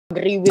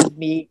agree with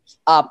me,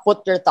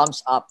 put your thumbs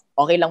up.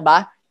 Okay lang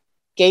ba?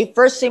 Okay,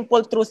 first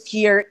simple truth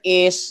here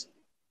is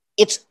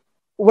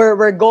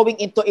we're going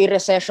into a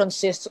recession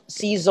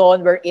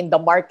season wherein the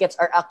markets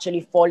are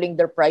actually falling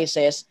their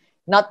prices,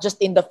 not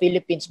just in the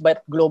Philippines,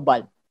 but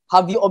global.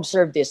 Have you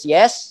observed this?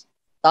 Yes?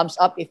 Thumbs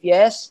up if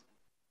yes.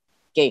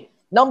 Okay.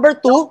 Number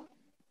 2,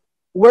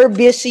 we're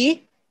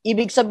busy.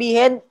 Ibig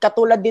sabihin,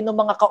 katulad din ng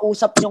mga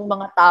kausap nyong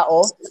mga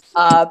tao,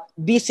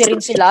 busy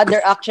rin sila.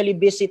 They're actually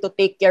busy to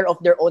take care of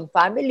their own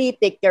family,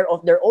 take care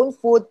of their own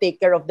food,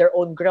 take care of their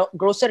own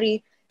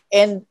grocery,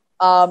 and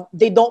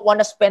they don't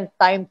want to spend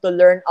time to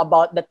learn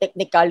about the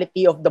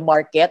technicality of the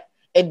market,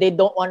 and they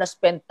don't want to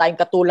spend time,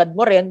 katulad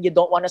mo rin, you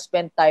don't want to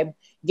spend time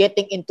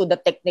getting into the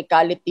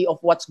technicality of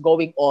what's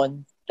going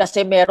on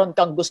kasi meron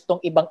kang gustong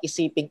ibang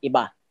isiping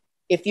iba.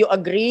 If you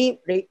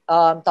agree,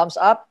 thumbs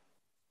up.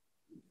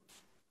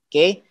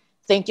 Okay,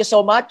 thank you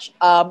so much.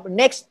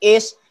 Next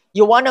is,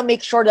 you want to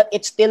make sure that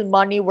it's still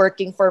money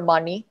working for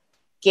money.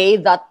 Okay,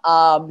 that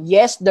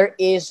yes, there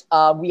is,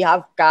 we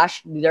have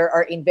cash, there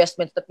are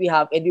investments that we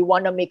have, and we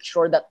want to make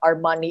sure that our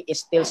money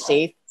is still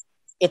safe.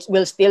 It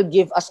will still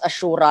give us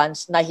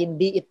assurance na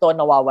hindi ito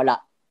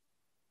nawawala.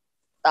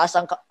 Taas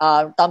ang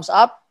thumbs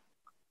up.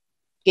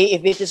 Okay,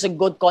 if it is a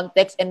good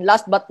context. And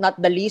last but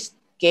not the least,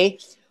 okay,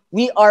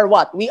 we are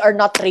what? We are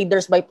not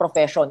traders by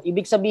profession.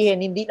 Ibig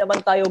sabihin, hindi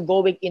naman tayo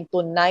going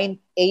into 9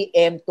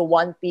 a.m. to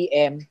 1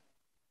 p.m.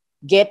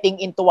 getting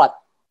into what?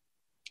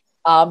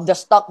 The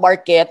stock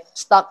market,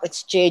 stock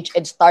exchange,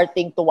 and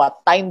starting to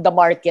what? Time the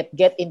market,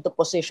 get into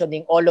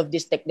positioning, all of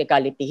this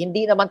technicality.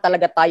 Hindi naman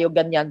talaga tayo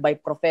ganyan by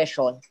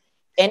profession.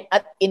 And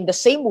in the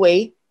same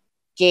way,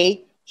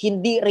 okay,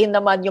 hindi rin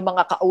naman yung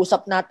mga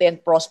kausap natin,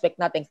 prospect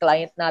natin,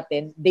 client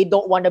natin, they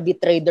don't want to be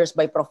traders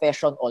by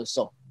profession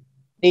also.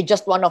 They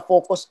just want to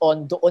focus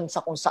on doon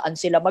sa kung saan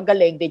sila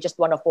magaling. They just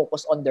want to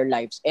focus on their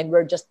lives. And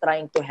we're just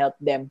trying to help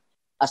them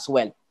as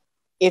well.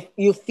 If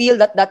you feel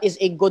that that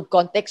is a good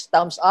context,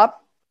 thumbs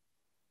up.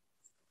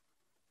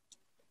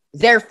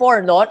 Therefore,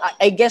 no,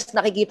 I guess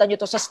nakikita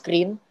nyo to sa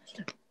screen.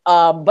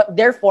 But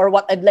therefore,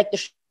 what I'd like to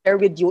share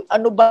with you,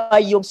 ano ba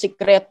yung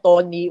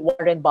sikreto ni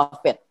Warren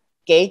Buffett?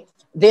 Okay?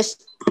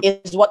 This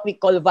is what we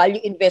call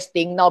value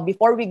investing. Now,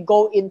 before we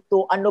go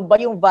into ano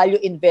ba yung value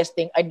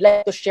investing, I'd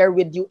like to share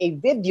with you a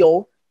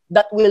video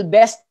that will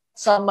best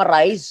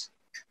summarize,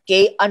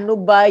 okay, ano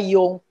ba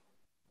yung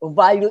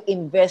value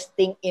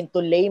investing into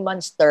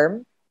layman's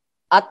term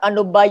at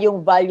ano ba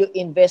yung value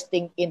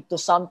investing into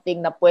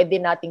something na pwede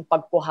nating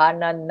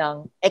pagkuhanan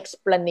ng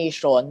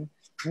explanation,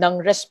 ng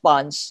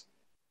response,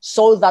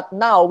 so that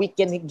now we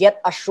can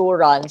get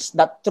assurance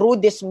that through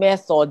this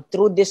method,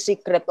 through this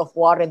secret of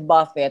Warren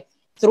Buffett,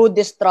 through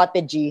this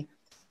strategy,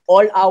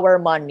 all our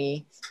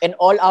money and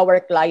all our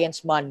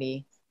clients'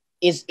 money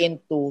is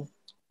into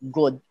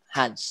good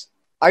hands.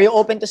 Are you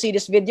open to see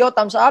this video?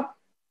 Thumbs up.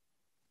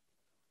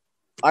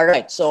 All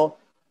right. So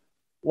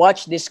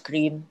watch this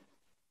screen,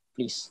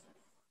 please.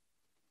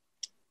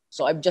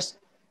 So I'm just,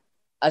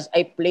 as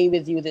I play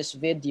with you this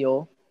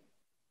video,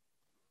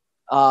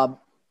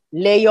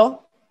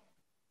 Leo,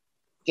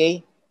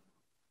 okay?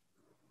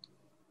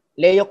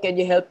 Leo, can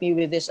you help me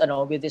with this,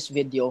 with this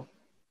video?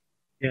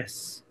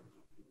 Yes.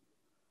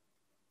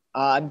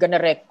 I'm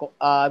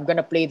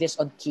gonna play this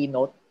on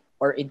Keynote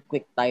or in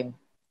QuickTime.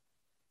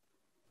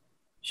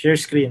 Share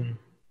screen.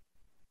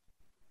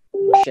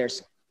 Share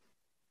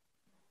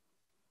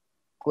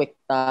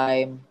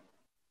QuickTime.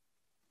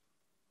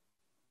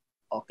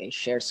 Okay,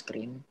 share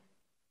screen.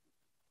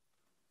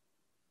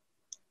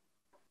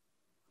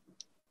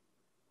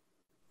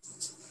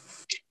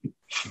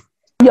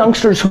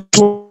 Youngsters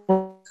who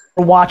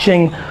are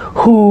watching,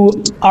 who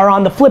are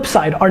on the flip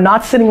side, are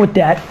not sitting with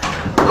debt,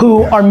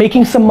 who are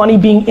making some money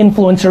being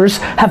influencers,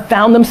 have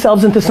found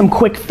themselves into some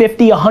quick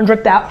 50,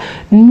 100,000,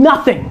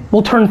 nothing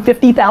will turn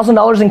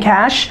 $50,000 in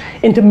cash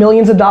into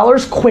millions of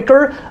dollars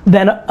quicker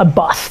than a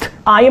bust.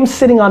 I am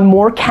sitting on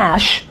more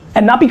cash,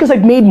 and not because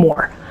I've made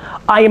more.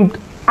 I am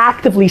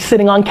actively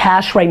sitting on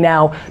cash right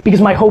now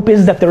because my hope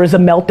is that there is a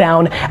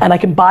meltdown and I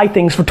can buy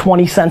things for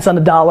 20 cents on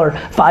the dollar,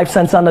 5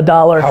 cents on the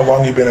dollar. How long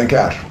have you been in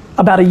cash?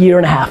 About a year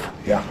and a half.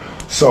 Yeah.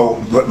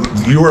 So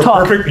you're a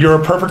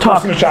perfect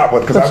person to chat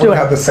with, because I would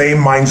have had the same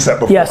mindset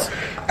before. Yes.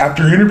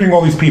 After interviewing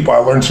all these people, I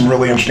learned some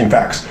really interesting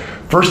facts.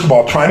 First of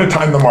all, trying to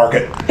time the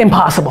market.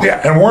 Impossible.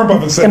 Yeah, and Warren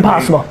Buffett said,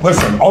 impossible. Hey,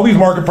 listen, all these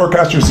market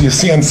forecasters you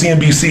see on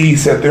CNBC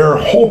said their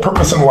whole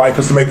purpose in life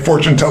is to make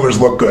fortune tellers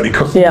look good. He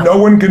goes, no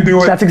one can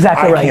do it. That's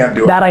exactly right. I can't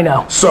do it. That I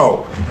know.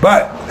 So,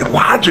 but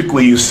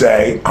logically you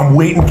say, I'm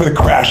waiting for the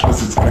crash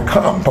because it's going to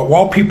come. But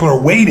while people are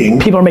waiting,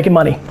 people are making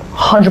money.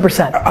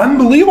 100%.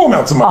 Unbelievable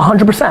amounts of money.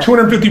 100%.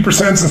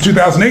 250% since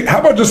 2008. How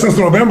about just since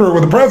November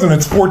with the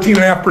president? It's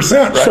 14.5%,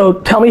 right? So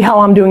tell me how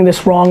I'm doing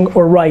this wrong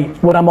or right.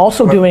 What I'm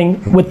also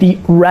doing with the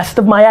rest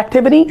of my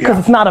activity, because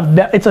it's not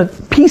it's a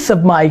piece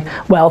of my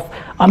wealth.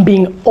 I'm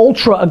being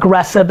ultra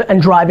aggressive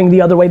and driving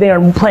the other way there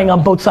and playing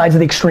on both sides of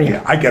the extreme.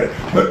 Yeah, I get it.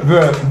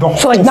 The whole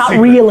so like not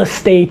secret, real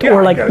estate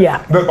or like,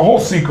 The whole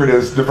secret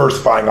is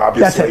diversifying buying,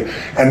 obviously,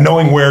 and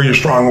knowing where you're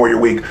strong and where you're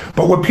weak.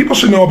 But what people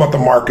should know about the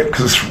market,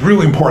 because it's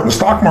really important, the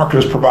stock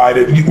market has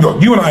provided,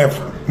 you and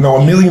I know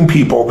a million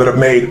people that have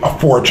made a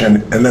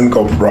fortune and then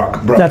go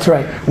broke. That's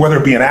right. Whether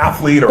it be an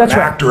athlete or an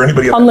actor or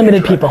anybody else.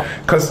 Unlimited people.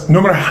 Because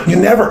no matter how, you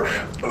never,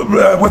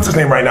 what's his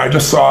name right now? I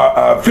just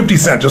saw 50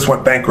 Cent just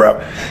went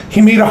bankrupt.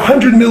 He made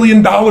 $100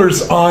 million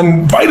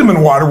on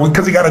vitamin water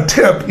because he got a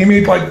tip. He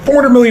made like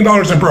 $400 million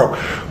and broke.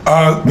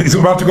 He's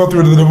about to go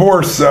through the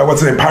divorce.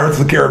 What's his name? Pirates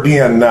of the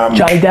Caribbean.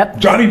 Johnny Depp.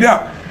 Johnny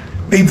Depp.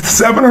 Made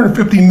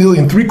 $750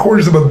 million,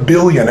 $750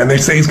 million, and they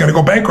say he's going to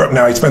go bankrupt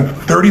now. He spent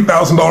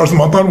 $30,000 a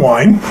month on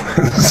wine,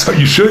 so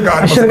you should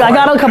have gotten. I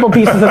got a couple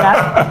pieces of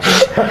that.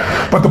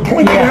 But the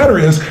point of the matter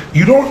is,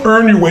 you don't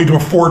earn your way to a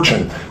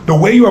fortune. The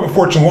way you have a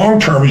fortune long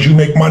term is you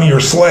make money your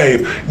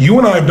slave. You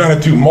and I have done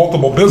it through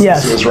multiple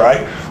businesses,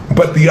 right?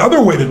 But the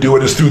other way to do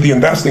it is through the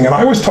investing. And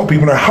I always tell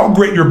people, no matter how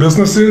great your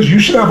business is, you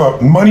should have a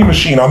money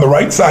machine on the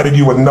right side of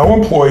you with no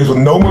employees, with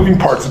no moving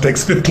parts. It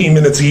takes 15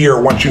 minutes a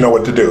year once you know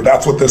what to do.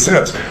 That's what this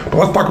is. But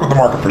let's talk about the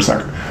market for a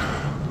second.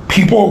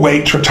 People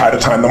wait to try to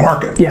time the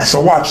market. Yes.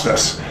 So watch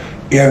this.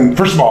 And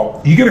first of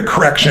all, you get a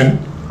correction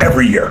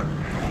every year.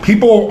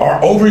 People are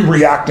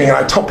overreacting, and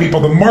I tell people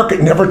the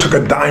market never took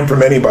a dime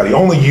from anybody.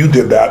 Only you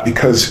did that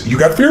because you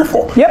got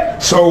fearful.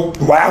 Yep. So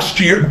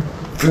last year,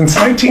 since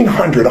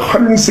 1900,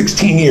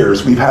 116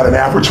 years, we've had an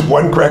average of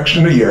one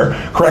correction a year.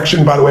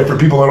 Correction, by the way, for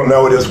people who don't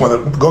know, it is when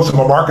it goes from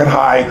a market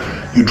high,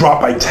 you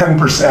drop by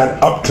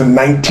 10% up to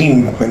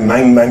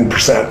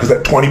 19.99%, because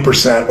at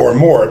 20% or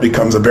more, it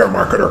becomes a bear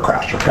market or a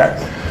crash, okay?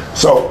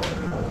 So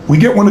we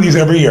get one of these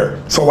every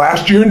year. So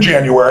last year in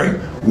January,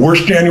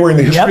 worst January in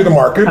the history of the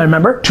market. I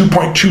remember.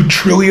 $2.2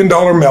 trillion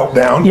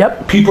meltdown.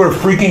 Yep. People are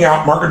freaking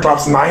out. Market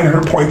drops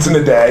 900 points in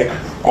a day.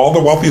 All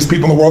the wealthiest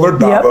people in the world are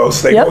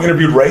Davos. They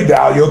interviewed Ray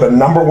Dalio, the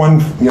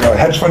 #1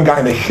 hedge fund guy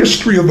in the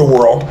history of the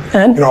world.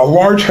 And? A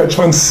large hedge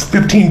fund's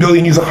 15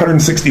 billion, he's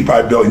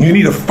 165 billion. You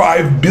need a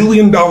 $5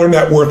 billion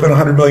net worth and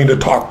 100 million to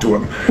talk to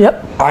him.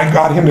 Yep. I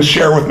got him to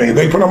share with me.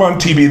 They put him on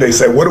TV. They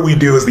say, what do we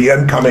do? Is the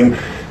end coming?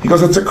 He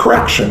goes, it's a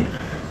correction.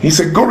 He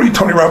said, go read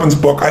Tony Robbins'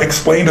 book. I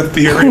explained a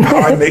theory of how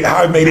I made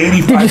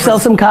 85%. Did you sell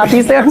some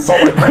copies there? You're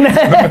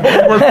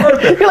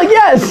like,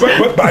 yes.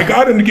 But I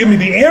got him to give me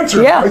the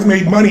answer. Yeah. He's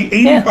made money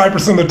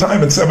 85% of the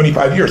time in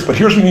 75 years. But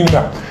here's what you need to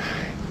know.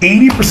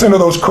 80% of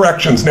those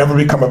corrections never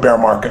become a bear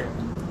market.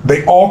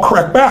 They all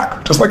correct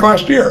back, just like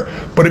last year.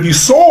 But if you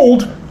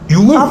sold, you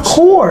lose. Of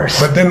course.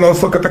 But then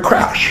let's look at the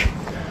crash.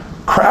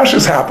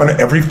 Crashes happen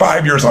every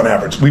 5 years on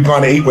average. We've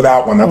gone 8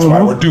 without one. That's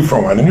why we're due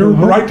for one. And you're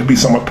right to be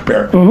somewhat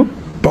prepared.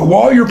 But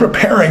while you're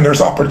preparing, there's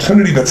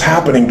opportunity that's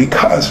happening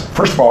because,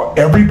 first of all,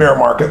 every bear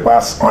market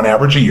lasts on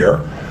average a year,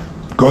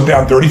 goes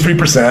down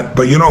 33%,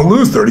 but you don't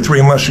lose 33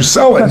 unless you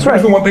sell it. That's right.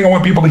 Here's the one thing I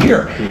want people to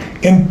hear.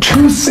 In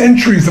 2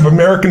 centuries of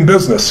American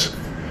business,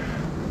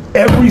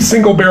 every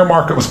single bear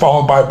market was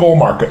followed by a bull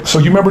market. So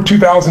you remember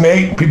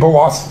 2008, people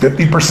lost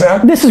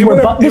 50%. This is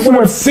where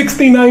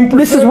 69%.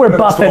 This is where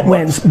Buffett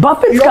wins.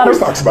 Buffett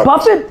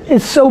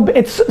is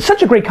it's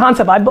such a great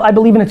concept. I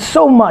believe in it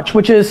so much,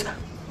 which is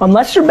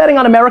unless you're betting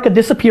on America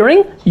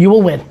disappearing, you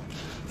will win.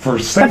 For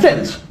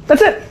centuries.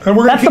 That's it. And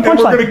we're That's the punchline.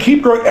 We're going to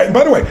keep growing. And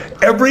by the way,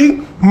 every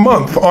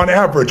month on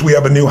average, we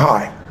have a new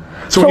high.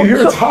 So when you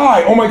hear it's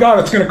high, oh my God,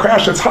 it's going to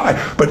crash, it's high.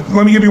 But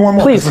let me give you one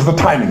more. Please. This is the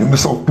timing, and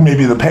this will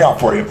maybe the payoff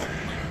for you.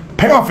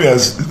 Payoff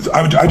is,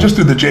 I just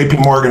did the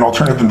JP Morgan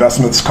Alternative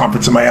Investments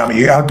Conference in Miami.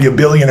 You have to be a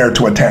billionaire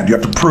to attend. You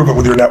have to prove it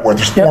with your net worth.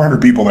 There's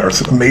 400 people there. It's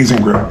an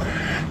amazing group.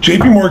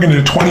 JP Morgan did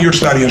a 20-year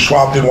study, and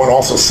Schwab did one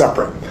also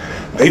separate.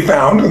 They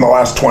found in the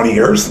last 20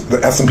 years,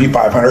 the S&P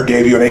 500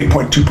 gave you an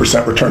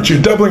 8.2% return. So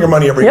you're doubling your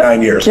money every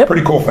 9 years.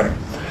 Pretty cool thing.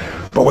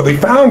 But what they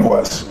found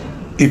was,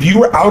 if you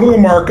were out of the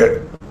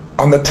market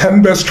on the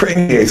 10 best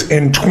trading days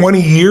in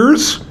 20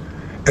 years,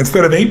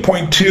 instead of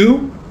 8.2,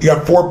 you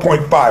got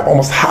 4.5,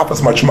 almost half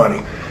as much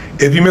money.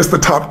 If you miss the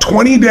top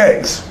 20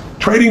 days,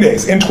 trading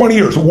days in 20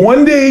 years,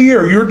 1 day a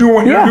year, you're doing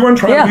what you're doing,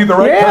 trying to be the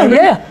right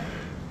timing,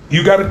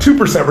 you got a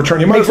 2%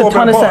 return. You might as well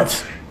bet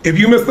bonds. If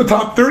you miss the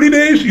top 30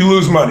 days, you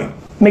lose money.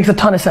 Makes a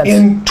ton of sense.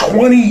 In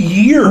 20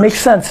 years. Makes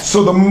sense.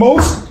 So the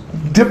most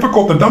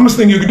difficult, the dumbest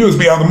thing you can do is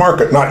be out of the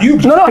market, not you.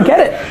 No, I get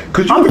it.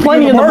 I'm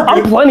plenty in the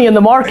market. Plenty in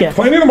the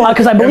market.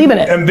 Because I believe in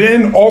it. And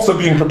then also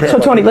being prepared. So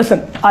Tony,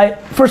 listen,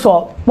 first of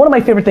all, one of my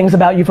favorite things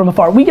about you from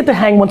afar, we get to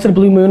hang once in a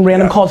blue moon,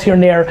 random calls here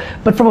and there,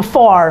 but from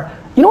afar,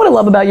 you know what I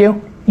love about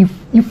you?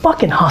 You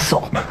fucking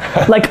hustle.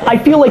 Like, I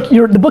feel like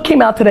the book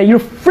came out today, you're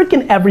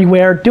freaking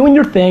everywhere, doing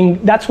your thing,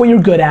 that's what you're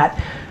good at.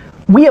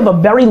 We have a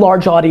very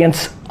large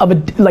audience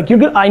you're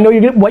good. I know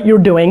you're good at what you're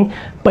doing,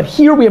 but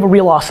here we have a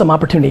real awesome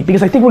opportunity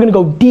because I think we're going to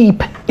go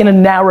deep in a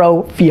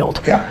narrow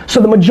field. Yeah.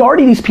 So the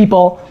majority of these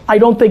people, I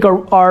don't think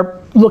are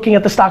looking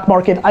at the stock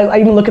market. I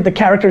even look at the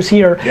characters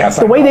here. Yes,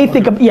 the way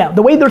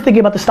the way they're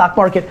thinking about the stock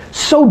market,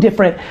 so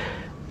different.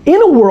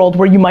 In a world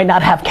where you might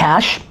not have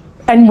cash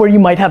and where you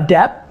might have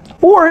debt,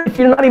 or if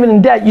you're not even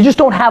in debt, you just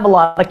don't have a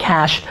lot of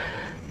cash.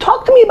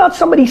 Talk to me about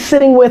somebody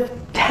sitting with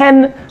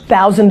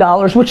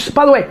 $10,000, which,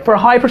 by the way, for a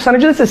high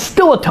percentage of this is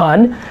still a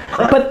ton.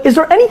 Correct. But is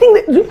there anything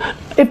that,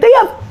 if they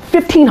have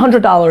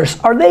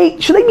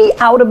 $1,500. Should they be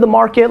out of the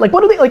market? Like,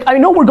 what are they, like, I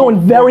know we're going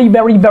very,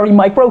 very, very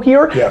micro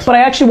here, yes. but I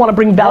actually want to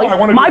bring value.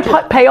 My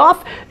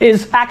payoff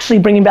is actually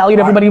bringing value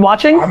to everybody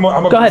watching.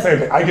 Go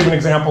ahead. I give an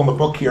example in the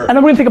book here. And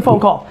I'm going to take a phone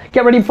call.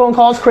 Get ready for phone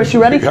calls. Chris,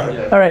 you ready?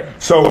 Yeah. All right.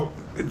 So,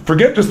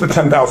 forget just the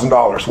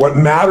 $10,000. What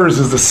matters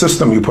is the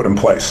system you put in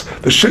place.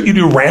 The shit you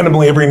do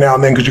randomly every now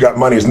and then because you got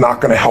money is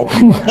not going to help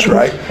you much,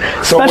 right?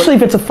 Especially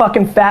if it's a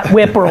fucking fat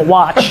whip or a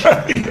watch.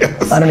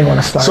 Yes. I don't even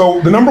want to start.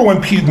 So the number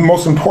one the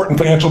most important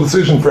financial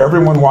decision for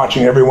everyone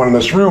watching, everyone in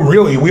this room,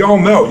 really, we all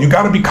know, you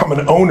got to become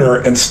an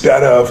owner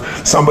instead of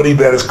somebody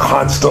that is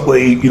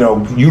constantly,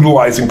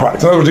 utilizing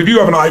products. In other words, if you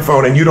have an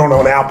iPhone and you don't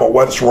own Apple,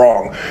 what's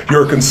wrong?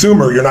 You're a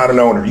consumer, you're not an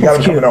owner. You got to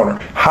become an owner.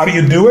 How do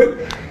you do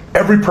it?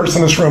 Every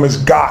person in this room has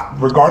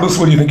got, regardless of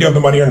whether you think you have the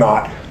money or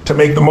not, to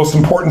make the most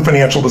important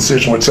financial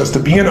decision, which says to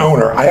be an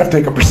owner, I have to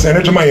take a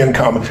percentage of my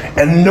income,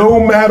 and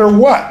no matter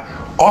what,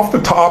 off the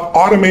top,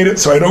 automate it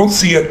so I don't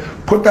see it,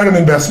 put that in an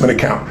investment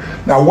account.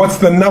 Now, what's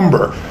the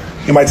number?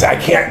 You might say, I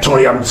can't,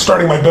 Tony, I'm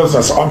starting my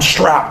business, I'm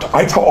strapped.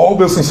 I tell all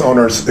business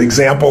owners the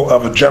example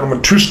of a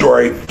gentleman, true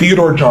story,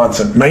 Theodore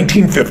Johnson,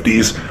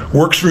 1950s,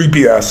 works for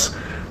UPS,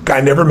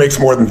 guy never makes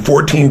more than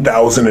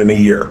 $14,000 in a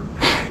year.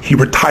 He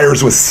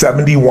retires with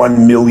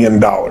 $71 million.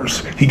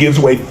 He gives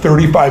away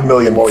 $35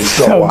 million while he's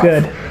still alive.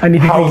 Good.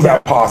 How is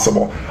that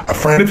possible? A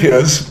friend of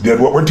his did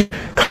what we're doing.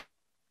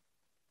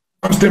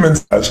 Comes to him and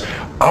says,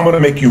 I'm going to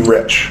make you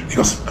rich. He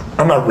goes,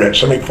 I'm not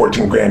rich. I make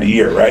 14 grand a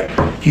year, right?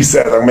 He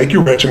said, I'll make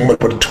you rich. I'm going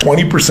to put a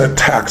 20%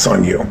 tax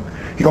on you.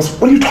 He goes,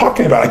 what are you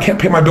talking about? I can't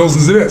pay my bills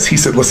as it is. He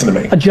said, listen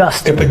to me.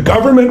 Adjust. If the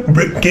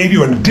government gave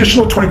you an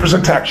additional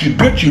 20% tax, you'd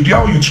bitch, you'd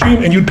yell, you'd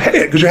scream, and you'd pay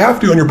it because you have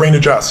to and your brain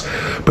adjusts.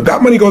 But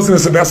that money goes in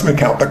this investment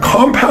account. The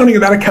compounding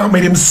of that account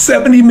made him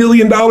 $70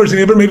 million and he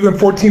never made them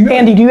 $14 million.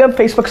 Andy, do you have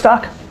Facebook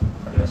stock?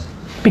 Yes.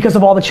 Because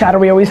of all the chatter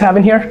we always have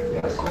in here?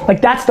 Yes. Like,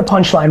 that's the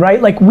punchline,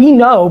 right? Like, we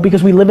know,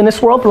 because we live in this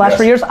world for the last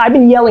 3 years, I've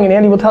been yelling, and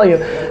Andy will tell you,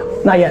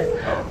 not yet,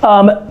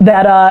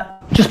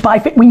 just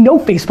buy, we know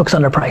Facebook's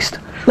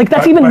underpriced. Like,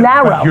 that's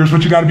narrow. But here's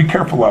what you got to be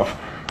careful of.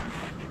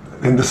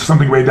 And this is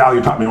something Ray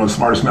Dalio taught me, one of the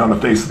smartest men on the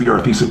face of the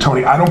earth. He said,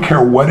 Tony, I don't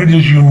care what it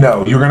is you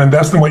know. You're going to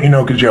invest in what you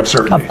know because you have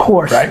certainty. Of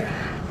course. Right?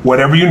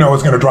 Whatever you know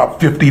is going to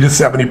drop 50 to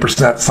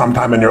 70%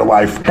 sometime in your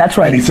life. That's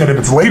right. And he said if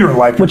it's later in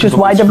life, which is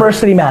why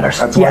diversity matters.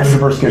 That's why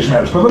diversification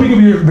matters. But let me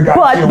give you the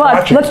guy.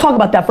 But let's talk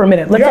about that for a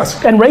minute.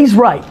 Yes. And Ray's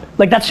right.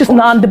 Like, that's just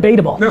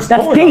non-debatable. That's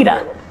totally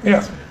data.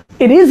 Yes.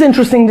 It is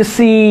interesting to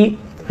see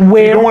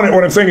where. You don't want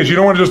what I'm saying is you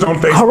don't want to just own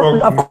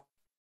Facebook.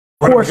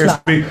 Of course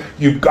not.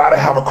 You've got to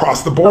have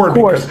across the board. Of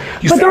course.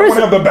 Because you say, I want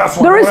to have the best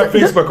one. I want to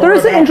have Facebook. There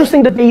is an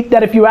interesting debate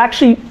that if you're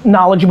actually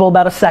knowledgeable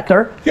about a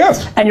sector,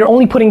 yes, and you're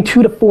only putting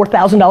 $2,000 to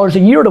 $4,000 a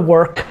year to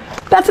work,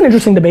 that's an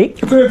interesting debate.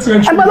 It's an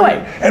interesting and by the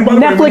way,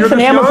 Netflix and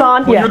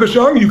Amazon, when you're this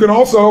young, you can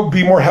also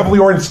be more heavily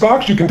oriented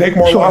stocks. You can take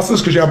more losses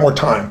because you have more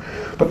time.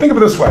 But think of it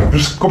this way.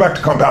 Just go back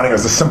to compounding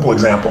as a simple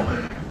example.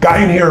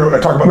 Guy in here, I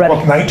talk about the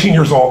book, 19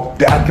 years old,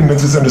 dad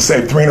convinces him to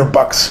save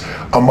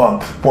 $300 a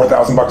month,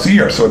 $4,000 a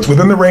year. So it's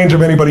within the range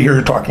of anybody here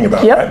you're talking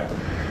about, right?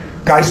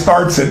 Guy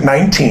starts at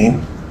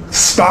 19,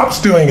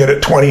 stops doing it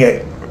at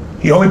 28.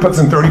 He only puts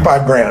in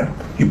 35 grand.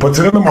 He puts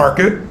it in the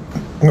market.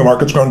 And the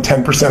market's grown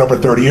 10% over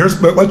 30 years,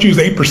 but let's use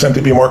 8%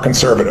 to be more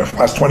conservative.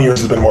 Last 20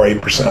 years has been more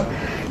 8%.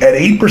 At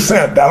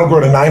 8%, that'll grow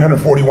to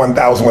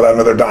 $941,000 without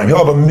another dime.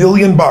 He'll have $1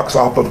 million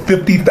off of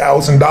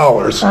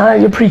 $50,000.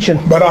 You're preaching.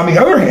 But on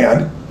the other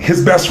hand,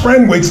 his best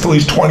friend waits till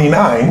he's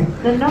 29.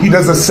 He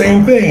does the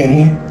same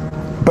thing,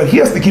 but he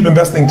has to keep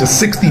investing to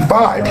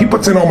 65. He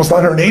puts in almost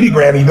 180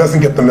 grand. He doesn't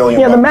get the $1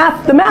 million. Yeah, the math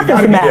is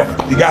the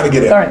math. You got to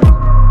get in. All right.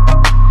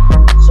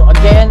 So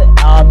again,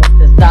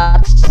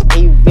 that's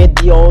a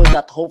video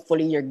that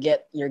hopefully you're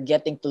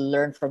getting to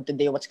learn from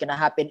today. What's gonna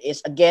happen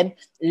is, again,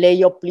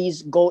 Leo,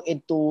 please go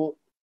into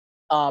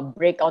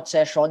breakout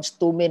sessions,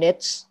 2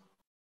 minutes.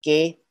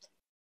 Okay,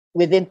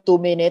 within 2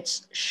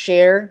 minutes,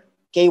 share.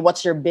 Okay,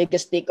 what's your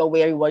biggest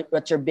takeaway?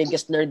 What's your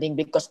biggest learning?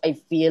 Because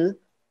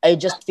I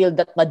just feel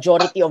that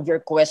majority of your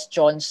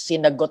questions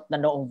sinagot na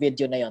noong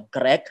video na yon,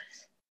 correct?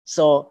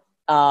 So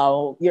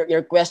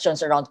your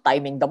questions around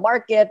timing the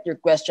market, your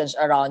questions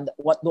around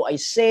what do I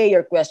say,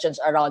 your questions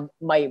around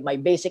my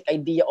basic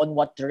idea on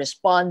what to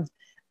respond.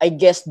 I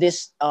guess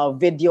this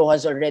video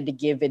has already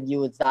given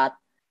you that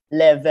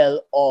level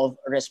of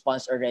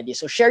response already.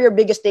 So share your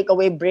biggest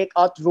takeaway,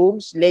 breakout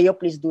rooms. Leo,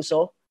 please do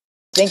so.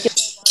 Thank you.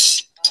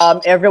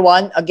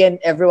 Everyone,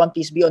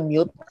 please be on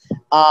mute.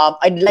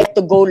 I'd like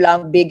to go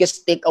lang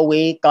biggest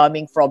takeaway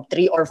coming from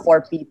 3 or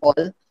 4 people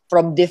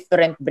from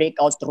different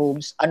breakout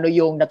rooms. Ano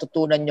yung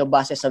natutunan nyo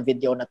base sa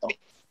video na to?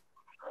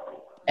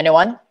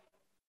 Anyone?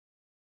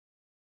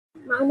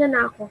 Mauna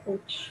na ako,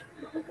 coach.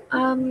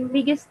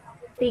 Biggest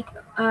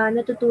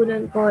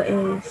natutunan ko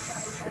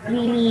is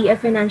really a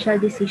financial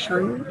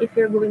decision if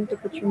you're going to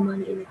put your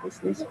money in a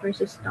business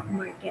versus stock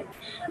market.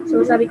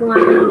 So sabi ko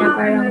nga kanina,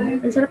 parang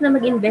ang sarap na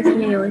mag-invest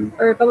ngayon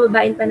or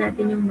pababain pa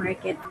natin yung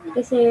market.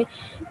 Kasi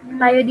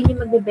tayo din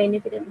yung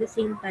magbe-benefit at the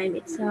same time.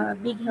 It's a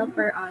big help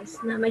for us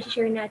na may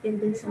share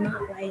natin dun sa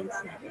mga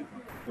clients natin.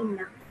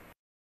 Yun lang.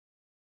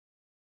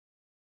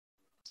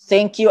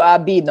 Thank you,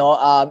 Abby. No,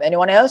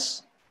 anyone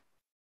else?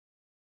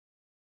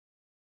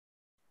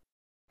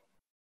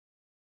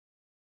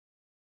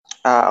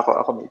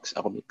 Ako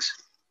Migs.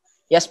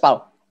 Yes,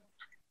 Pao.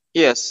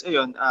 Yes,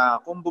 ayun,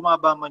 kung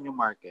bumaba man yung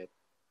market,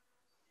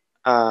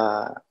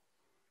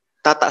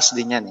 tataas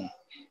din yan eh.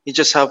 You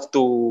just have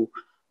to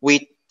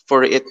wait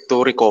for it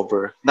to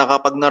recover. Na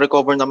kapag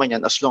na-recover naman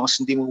yan, as long as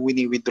hindi mo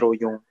wini-withdraw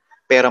yung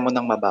pera mo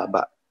ng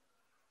mababa,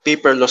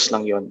 paper loss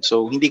lang yon.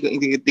 So, hindi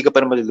ka pa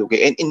rin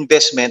malulugi. And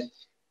investment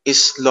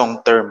is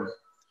long term.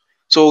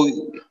 So,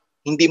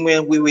 hindi mo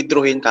yan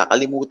withdrawin,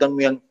 kakalimutan mo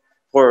yan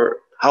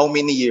for how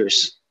many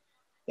years.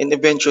 And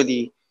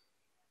eventually,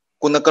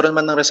 kung nagkaroon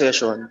man ng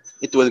recession,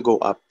 it will go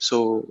up.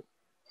 So,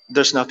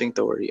 there's nothing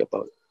to worry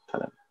about.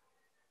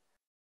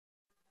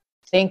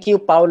 Thank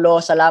you, Paulo.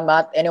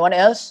 Salamat. Anyone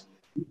else?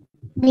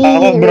 Me,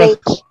 Ako, bro.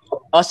 Rach.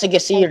 O sige,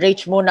 si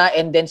Rach muna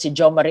and then si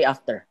Jo Marie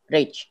after.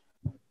 Rach.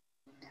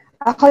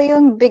 Ako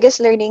yung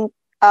biggest learning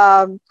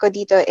ko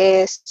dito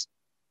is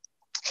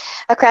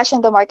a crash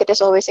in the market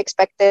is always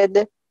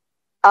expected.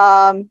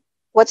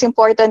 What's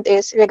important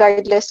is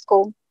regardless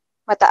kung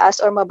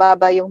mataas or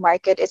mababa yung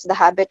market, it's the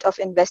habit of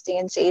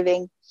investing and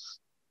saving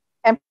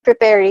and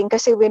preparing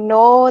kasi we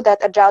know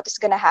that a drought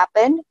is gonna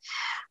happen.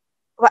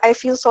 I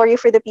feel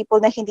sorry for the people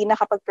na hindi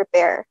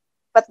nakapag-prepare,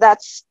 but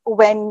that's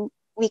when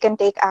we can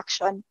take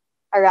action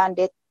around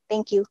it.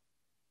 Thank you.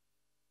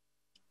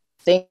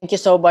 Thank you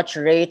so much,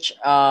 Rach.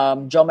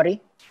 Jo Marie?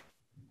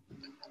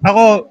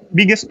 Ako,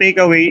 biggest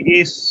takeaway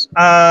is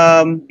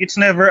it's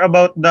never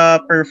about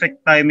the perfect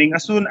timing.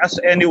 As soon as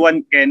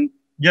anyone can,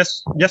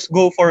 just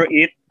go for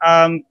it.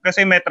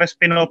 Kasi metres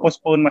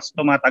pinopostpone, mas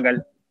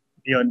tumatagal.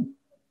 Yun.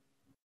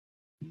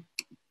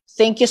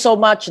 Thank you so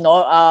much,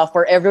 no,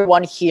 for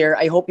everyone here.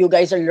 I hope you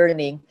guys are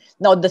learning.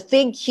 Now, the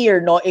thing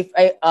here, no, if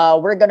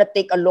we're gonna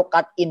take a look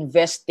at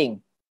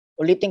investing.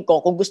 Ulitin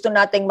ko, kung gusto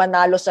nating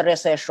manalo sa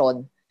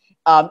recession,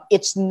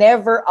 it's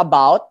never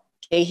about,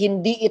 okay,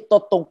 hindi ito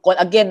tungkol.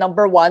 Again,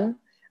 number one,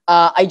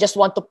 I just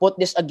want to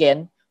put this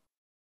again.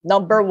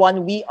 Number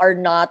one, we are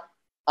not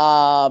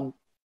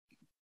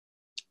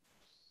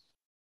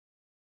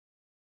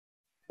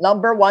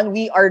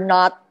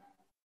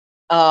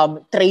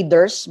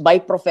traders by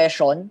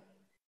profession,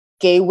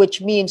 okay, which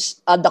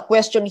means the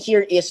question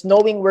here is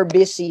knowing we're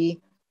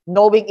busy,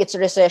 knowing it's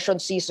recession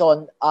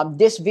season,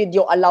 this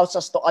video allows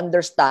us to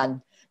understand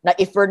na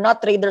if we're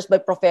not traders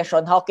by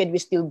profession, how can we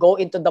still go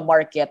into the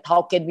market?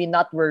 How can we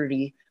not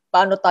worry?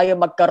 Paano tayo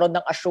magkaroon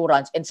ng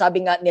assurance? And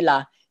sabi nga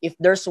nila, if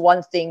there's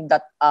one thing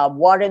that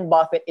Warren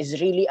Buffett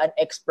is really an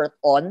expert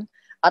on,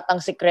 at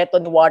ang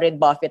sekreto ni Warren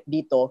Buffett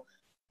dito,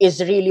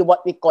 is really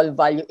what we call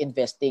value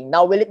investing.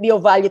 Now, will it be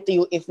of value to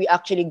you if we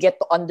actually get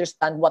to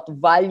understand what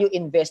value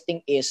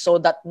investing is so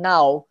that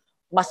now,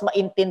 mas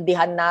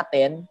maintindihan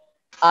natin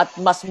at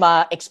mas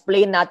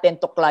ma-explain natin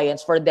to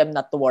clients for them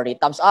not to worry?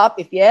 Thumbs up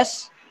if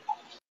yes.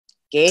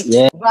 Okay?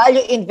 Yeah.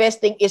 Value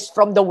investing is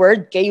from the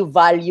word, okay,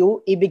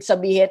 value. Ibig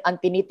sabihin, ang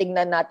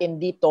tinitingnan natin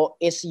dito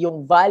is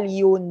yung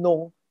value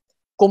nung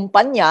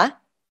kumpanya.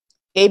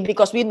 Okay,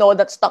 because we know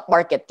that stock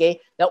market, okay,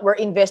 that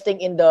we're investing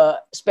in the,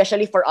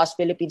 especially for us,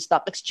 Philippine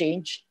Stock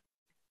Exchange,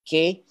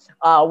 okay,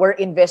 we're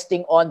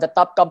investing on the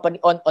top company,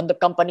 on the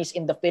companies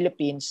in the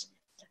Philippines,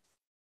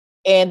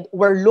 and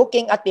we're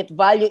looking at it.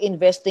 Value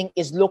investing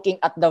is looking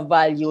at the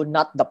value,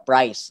 not the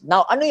price.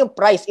 Now, ano yung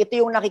price?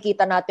 Ito yung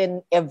nakikita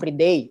natin every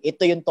day.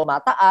 Ito yung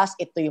tumataas,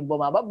 ito yung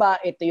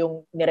bumababa, ito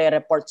yung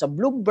nire-report sa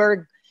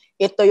Bloomberg,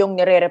 ito yung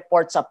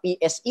nire-report sa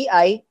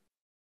PSEI,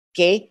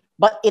 okay?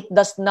 But it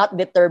does not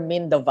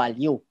determine the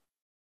value.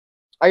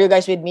 Are you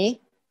guys with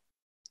me?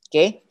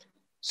 Okay.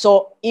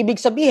 So, ibig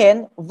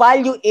sabihin,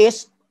 value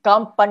is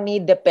company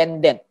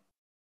dependent.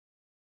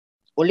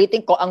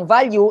 Ulitin ko, ang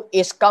value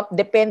is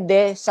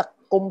depende sa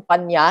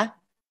kumpanya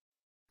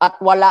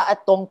at wala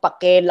atong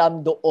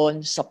pakialam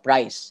doon sa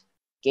price.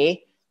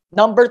 Okay.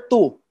 Number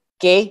two,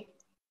 okay,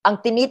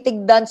 ang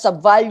tinitignan sa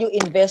value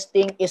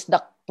investing is the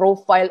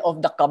profile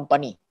of the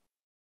company.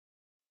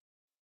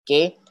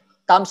 Okay.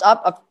 Thumbs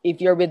up if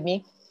you're with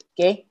me.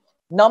 Okay.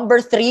 Number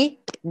three,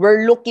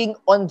 we're looking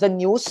on the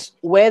news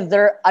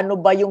whether ano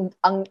ba yung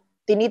ang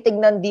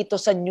tinitingnan dito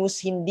sa news,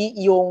 hindi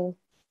yung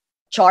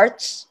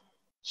charts,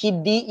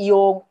 hindi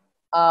yung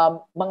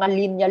mga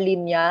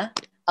linya-linya.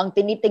 Ang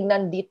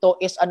tinitingnan dito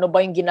is ano ba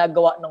yung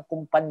ginagawa ng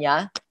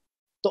kumpanya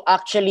to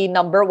actually,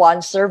 number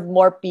one, serve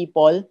more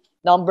people.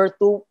 Number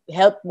two,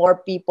 help more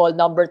people.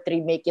 Number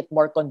three, make it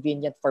more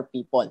convenient for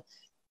people.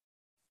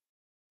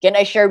 Can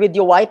I share with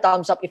you why?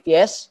 Thumbs up if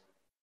yes.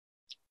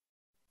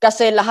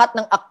 Kasi lahat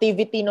ng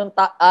activity nung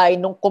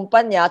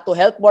kumpanya to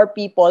help more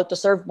people, to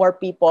serve more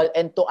people,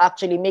 and to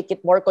actually make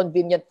it more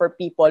convenient for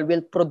people will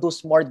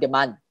produce more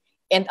demand.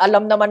 And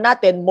alam naman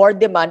natin, more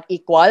demand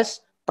equals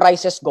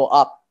prices go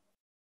up.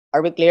 Are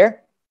we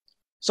clear?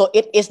 So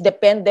it is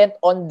dependent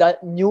on the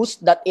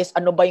news that is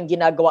ano ba yung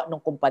ginagawa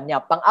ng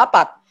kumpanya.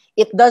 Pang-apat,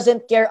 it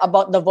doesn't care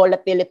about the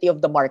volatility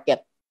of the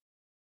market.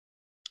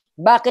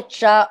 Bakit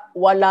siya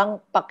walang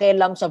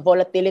pakialam sa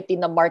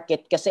volatility ng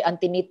market? Kasi ang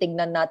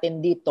tinitingnan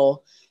natin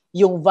dito,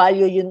 yung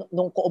value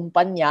nung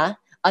kumpanya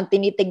ang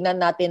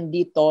tinitignan natin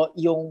dito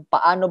yung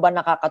paano ba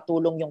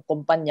nakakatulong yung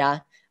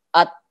kumpanya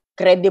at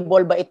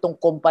credible ba itong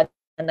kumpanya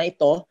na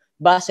ito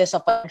base sa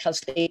financial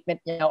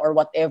statement niya or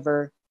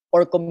whatever,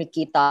 or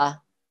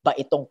kumikita ba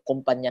itong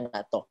kumpanya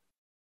na to.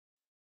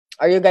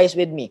 Are you guys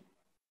with me?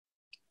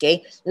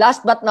 Okay?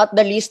 Last but not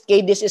the least, okay,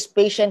 this is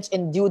patience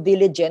and due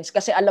diligence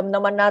kasi alam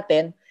naman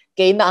natin,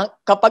 okay, na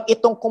kapag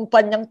itong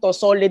kumpanyang to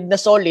solid na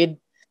solid,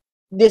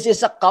 this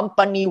is a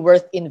company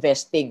worth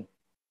investing.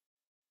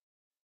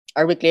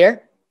 Are we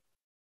clear?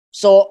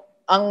 So,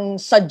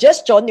 ang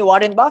suggestion ni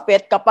Warren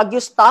Buffett, kapag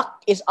yung stock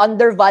is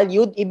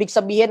undervalued, ibig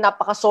sabihin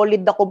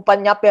napaka-solid na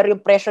kumpanya pero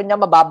yung presyo niya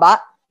mababa,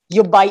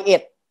 you buy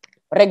it.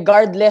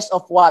 Regardless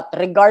of what?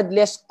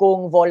 Regardless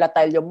kung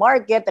volatile yung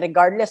market,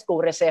 regardless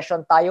kung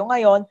recession tayo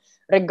ngayon,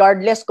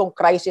 regardless kung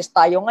crisis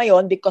tayo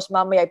ngayon, because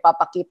mamaya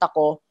ipapakita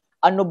ko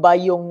ano ba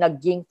yung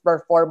naging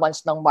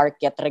performance ng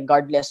market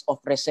regardless of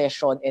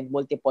recession and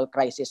multiple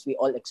crises we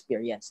all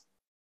experienced.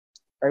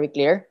 Are we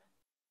clear?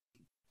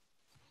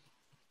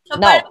 So,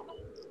 Now,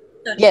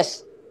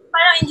 yes.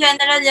 Parang in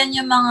general, yan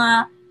yung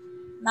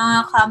mga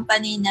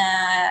company na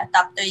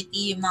top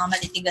 30, yung mga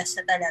malitigas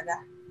na talaga.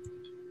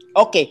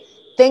 Okay.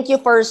 Thank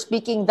you for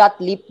speaking that,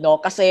 Lip, no?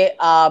 Kasi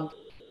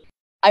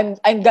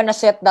I'm gonna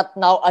set that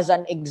now as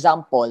an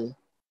example.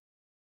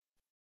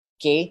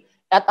 Okay?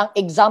 At ang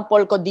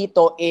example ko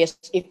dito is,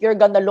 if you're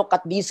gonna look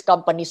at these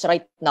companies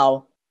right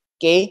now,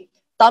 okay?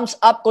 Thumbs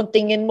up kung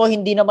tingin mo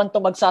hindi naman to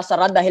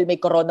magsasara dahil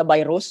may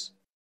coronavirus.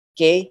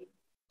 Okay?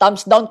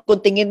 Thumbs down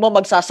kung tingin mo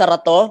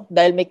magsasara to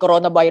dahil may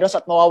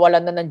coronavirus at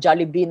mawawalan na ng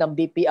Jollibee, ng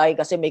BPI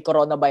kasi may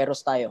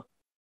coronavirus tayo.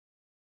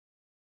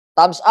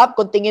 Thumbs up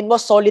kung tingin mo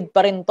solid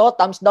pa rin to.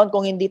 Thumbs down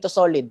kung hindi to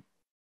solid.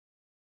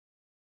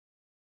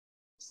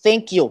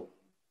 Thank you.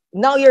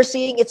 Now you're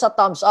seeing it's a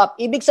thumbs up.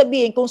 Ibig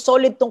sabihin, kung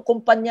solid tong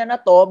kumpanya na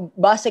to,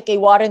 base kay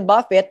Warren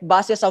Buffett,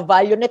 base sa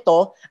value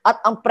nito, at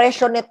ang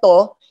presyo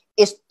nito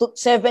is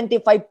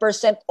 75%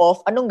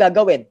 off, anong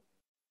gagawin?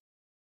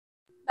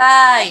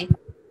 Bye!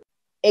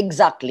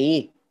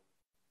 Exactly.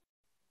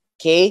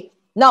 Okay?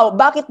 Now,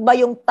 bakit ba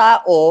yung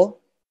tao,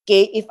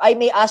 okay, if I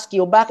may ask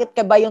you, bakit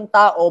ka ba yung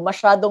tao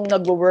masyadong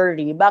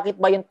nag-worry?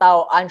 Bakit ba yung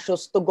tao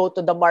anxious to go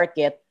to the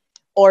market?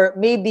 Or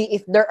maybe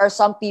if there are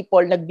some people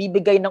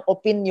nagbibigay ng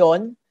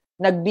opinion,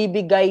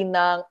 nagbibigay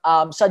ng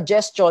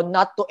suggestion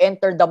not to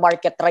enter the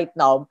market right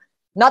now,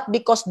 not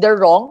because they're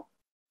wrong,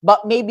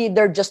 but maybe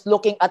they're just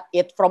looking at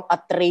it from a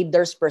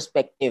trader's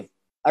perspective.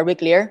 Are we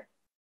clear?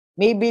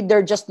 Maybe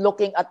they're just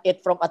looking at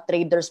it from a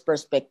trader's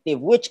perspective,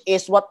 which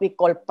is what we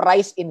call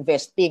price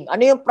investing.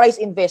 Ano yung price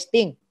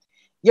investing?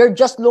 You're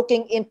just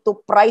looking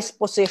into price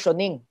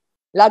positioning.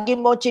 Lagi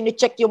mo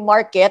chine-check yung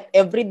market,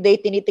 every day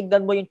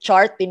tinitignan mo yung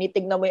chart,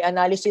 tinitignan mo yung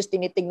analysis,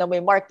 tinitignan mo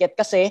yung market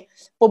kasi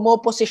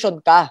pumoposition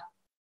ka,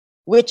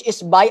 which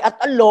is buy at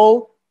a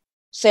low,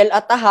 sell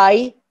at a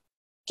high,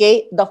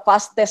 okay, the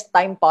fastest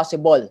time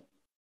possible.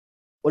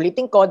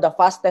 Ulitin ko, the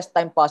fastest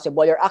time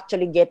possible, you're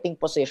actually getting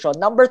position.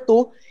 Number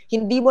two,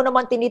 hindi mo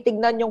naman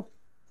tinitignan yung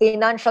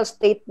financial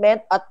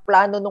statement at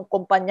plano ng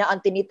kumpanya.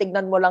 Ang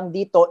tinitignan mo lang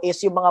dito is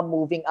yung mga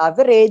moving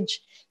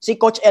average. Si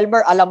Coach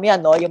Elmer, alam yan,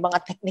 no? Yung mga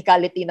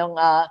technicality ng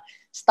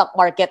stock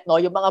market, no?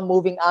 Yung mga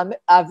moving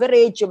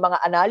average, yung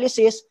mga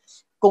analysis,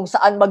 kung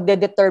saan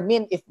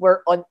magde-determine if we're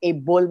on a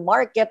bull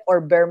market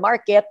or bear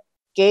market.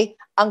 Okay?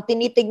 Ang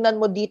tinitignan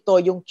mo dito,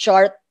 yung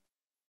chart,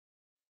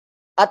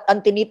 at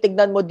ang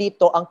tinitignan mo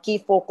dito, ang key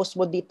focus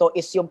mo dito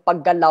is yung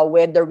paggalaw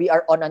whether we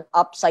are on an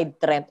upside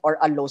trend or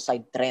a low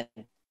side trend.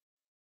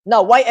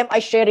 Now, why am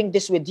I sharing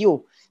this with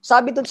you?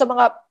 Sabi dun sa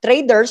mga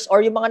traders or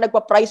yung mga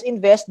nagpa-price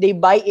invest, they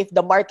buy if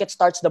the market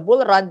starts the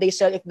bull run, they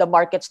sell if the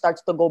market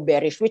starts to go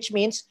bearish, which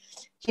means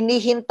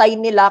hinihintay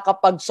nila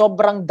kapag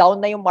sobrang down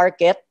na yung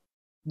market,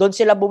 doon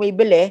sila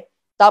bumibili,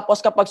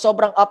 tapos kapag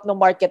sobrang up ng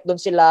market,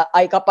 doon sila,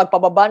 ay kapag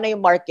pababa na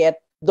yung market,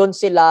 doon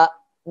sila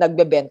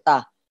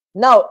nagbebenta.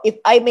 Now, if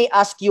I may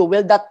ask you,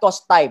 will that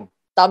cost time?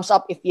 Thumbs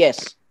up if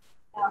yes.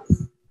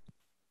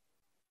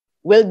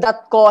 Will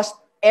that cost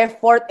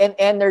effort and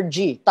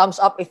energy?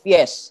 Thumbs up if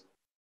yes.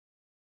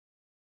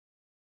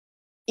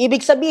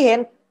 Ibig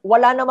sabihin,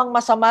 wala namang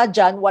masama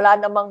dyan, wala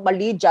namang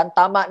mali dyan,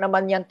 tama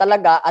naman yan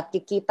talaga at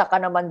kikita ka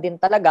naman din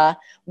talaga.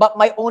 But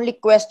my only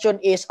question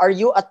is, are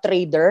you a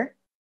trader?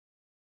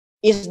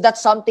 Is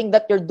that something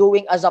that you're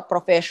doing as a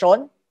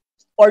profession?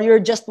 Or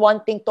you're just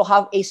wanting to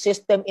have a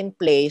system in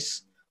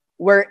place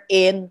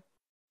wherein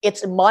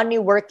it's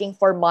money working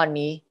for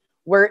money,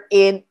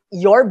 wherein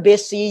you're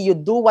busy, you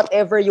do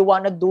whatever you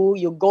want to do,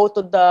 you go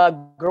to the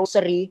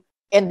grocery,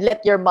 and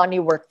let your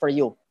money work for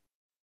you?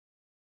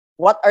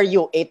 What are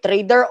you, a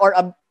trader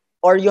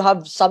or you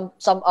have some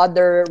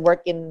other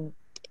work in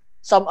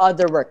some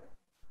other work?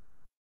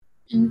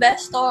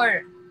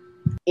 Investor.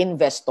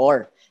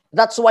 Investor.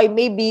 That's why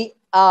maybe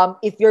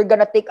if you're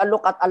gonna take a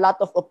look at a lot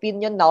of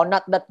opinion now,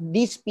 not that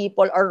these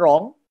people are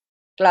wrong,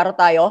 klaro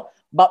tayo,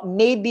 but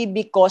maybe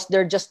because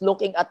they're just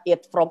looking at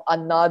it from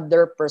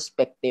another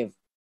perspective.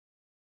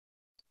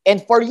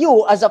 And for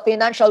you as a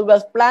financial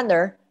wealth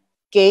planner,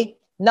 okay,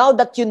 now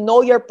that you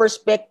know your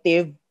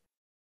perspective,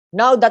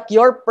 Now that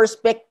your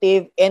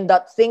perspective and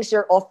that things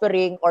you're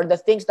offering or the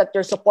things that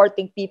you're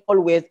supporting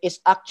people with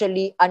is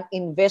actually an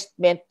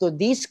investment to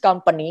these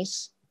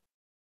companies,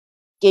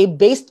 okay,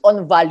 based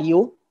on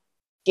value,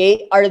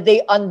 okay, are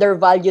they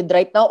undervalued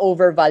right now,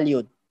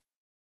 overvalued?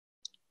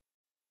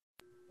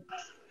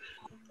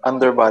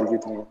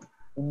 Undervalued ngayon.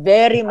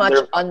 Very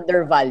much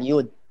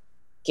undervalued.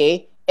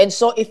 Okay? And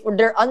so if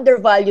they're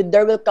undervalued,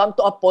 there will come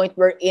to a point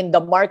wherein the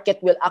market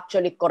will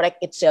actually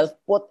correct itself,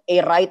 put a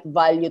right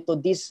value to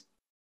these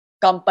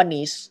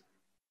companies.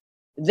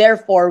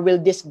 Therefore, will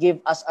this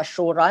give us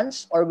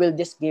assurance or will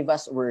this give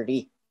us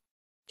worry?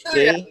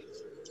 Okay?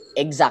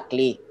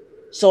 Exactly.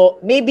 So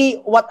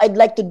maybe what I'd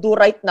like to do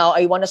right now,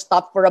 I want to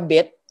stop for a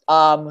bit.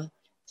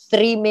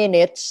 3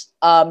 minutes.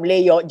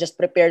 Leo, just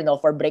prepare now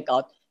for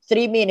breakout.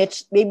 3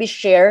 minutes, maybe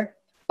share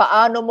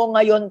paano mo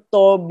ngayon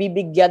to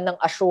bibigyan ng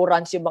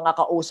assurance yung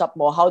mga kausap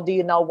mo? How do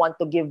you now want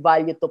to give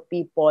value to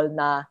people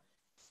na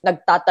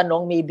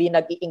nagtatanong, maybe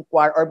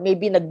nag-i-inquire, or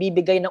maybe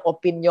nagbibigay ng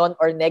opinion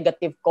or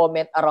negative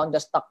comment around the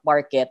stock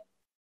market?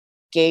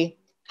 Okay?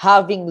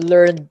 Having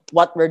learned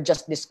what we're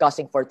just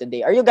discussing for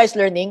today. Are you guys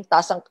learning?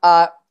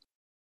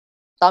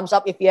 Thumbs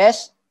up if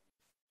yes.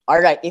 All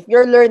right. If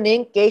you're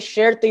learning, okay,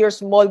 share to your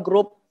small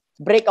group.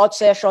 Breakout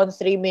session,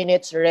 3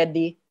 minutes,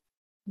 ready,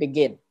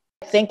 begin.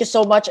 Thank you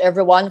so much,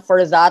 everyone,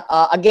 for that.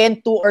 Again,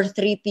 2 or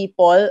 3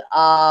 people.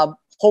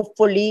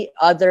 Hopefully,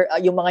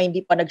 yung mga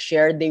hindi pa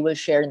nag-share, they will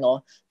share,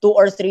 no? 2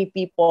 or 3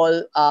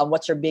 people,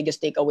 what's your biggest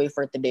takeaway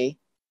for today?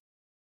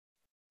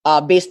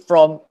 Based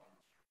from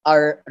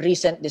our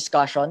recent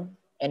discussion.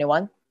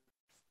 Anyone?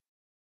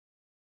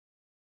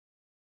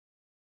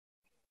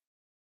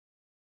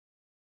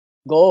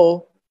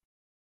 Go.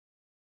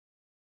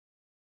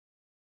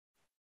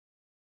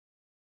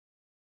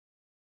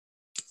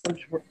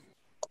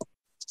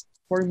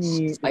 For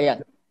me,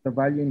 Ayan. the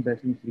value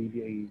investing is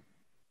really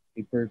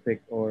a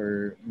perfect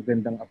or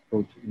magandang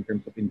approach in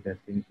terms of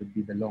investing. It should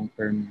be the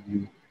long-term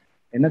view.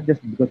 And not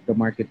just because the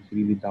market is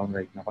really down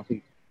right now.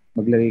 Kasi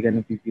maglagay ka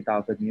ng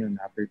 50,000 yun,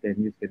 after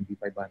 10 years can be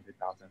 500,000.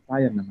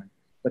 Sayang naman.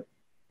 But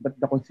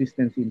the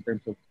consistency in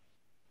terms of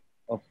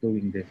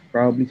doing this.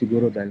 Probably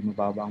siguro dahil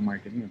mababa ang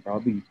market niya,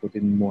 probably put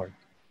in more.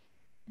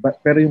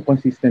 Pero yung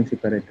consistency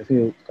pa rin.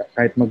 Kasi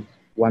kahit mag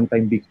one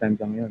time, big time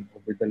lang yun,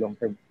 over the long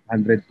term,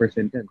 100%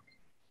 yan.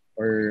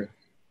 Or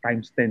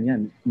times 10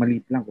 yan.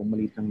 Maliit lang kung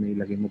maliit lang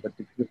nailagay mo. But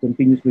if you're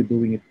continuously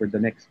doing it for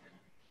the next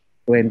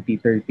 20,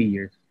 30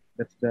 years,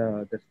 that's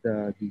the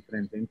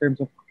difference. In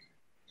terms of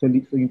so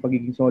yung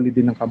pagiging solid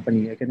din ng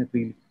company, I cannot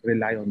really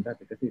rely on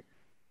that. Kasi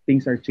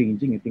things are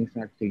changing. Things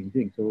are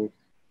changing. So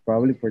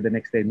probably for the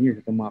next 10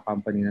 years, itong mga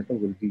company na to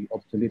will be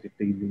obsolete if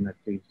they will not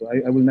change. So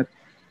I will not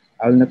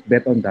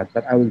bet on that,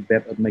 but I will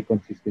bet on my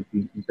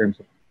consistency in terms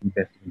of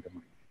investing in the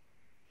market.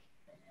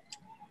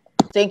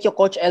 Thank you,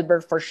 Coach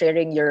Elbert, for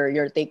sharing your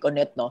take on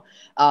it. No,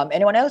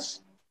 anyone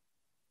else?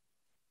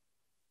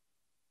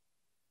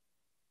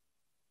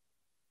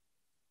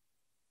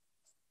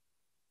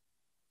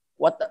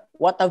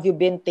 What have you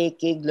been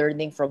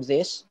learning from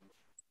this?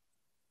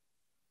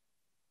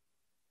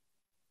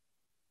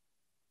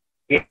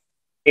 Hey,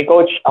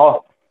 Coach,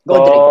 ako. Go,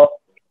 Dre.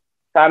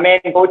 Sa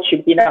amin, Coach,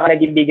 yung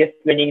naging biggest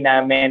learning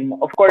namin,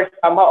 of course,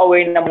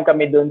 aware naman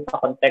kami dun sa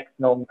context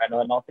ng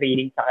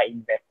trading saka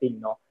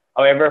investing, no?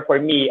 However, for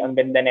me, ang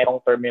ganda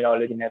netong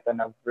terminology nito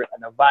ng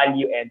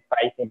value and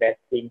price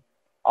investing,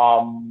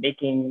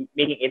 making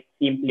it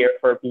simpler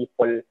for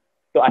people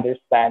to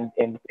understand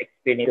and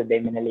explain it to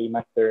them in a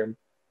layman's term.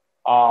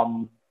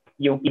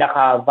 Yung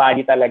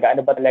pinaka-value talaga,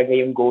 ano ba talaga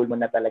yung goal mo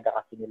na talaga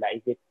kasi nila?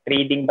 Is it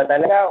trading ba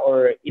talaga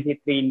or is it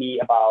really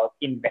about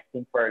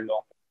investing for a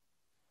long term?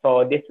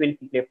 So this will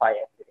simplify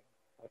everything.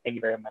 So thank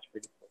you very much for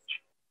this,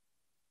 Coach.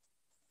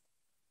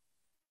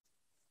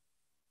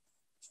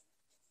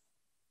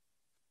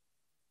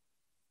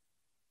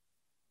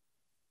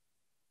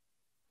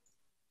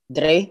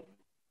 Dre?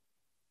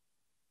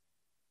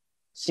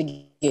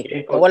 Sige.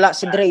 Wala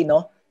si Dre,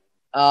 no?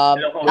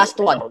 Last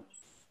one.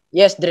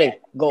 Yes,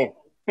 Dre. Go.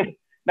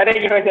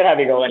 Narinig ko yung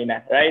sinabi ko kanina,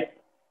 right?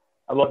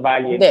 About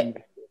value. Hindi.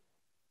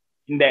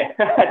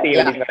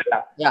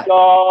 Yeah.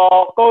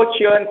 So, Coach,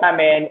 yun sa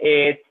amin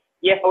is,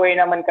 yes, aware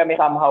naman kami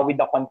somehow with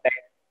the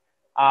context.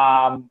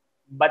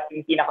 But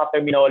yung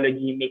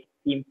pinaka-terminology makes it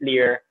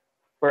simpler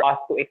for us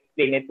to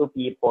explain it to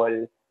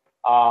people.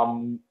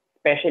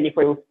 Especially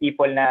for those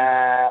people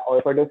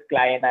or for those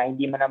clients na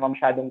hindi man naman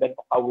masyadong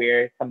ganito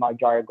aware sa mga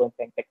jargons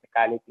and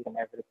technicalities and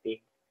everything.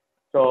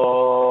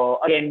 So,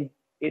 again,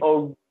 it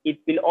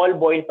will all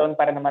boil down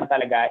para naman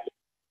talaga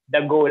the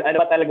goal. Ano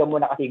ba talaga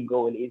muna kasi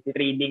goal? Is it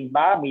trading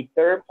ba,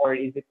 mid-term, or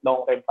is it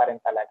long-term pa rin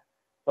talaga?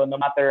 So,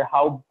 no matter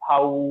how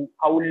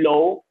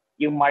low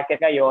yung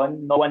market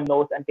ngayon, no one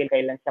knows until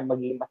kailan siya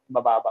maging mas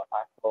mababa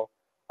pa. So,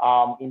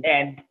 in the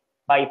end,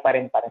 buy pa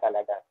rin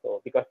talaga.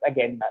 So, because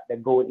again, the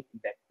goal is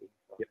investing.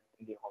 So,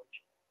 hindi coach.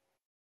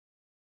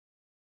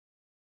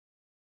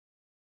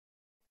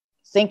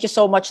 Thank you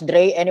so much,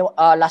 Dre. Any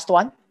last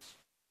one?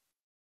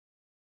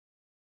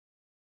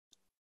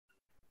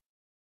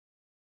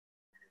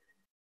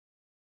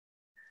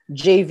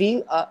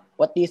 JV,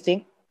 what do you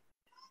think?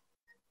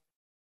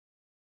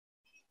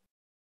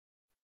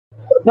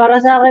 Para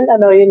sa akin,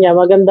 yun nga,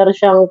 maganda rin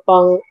siyang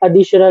pang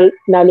additional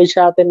knowledge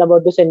natin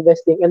about this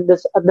investing. And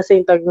this, at the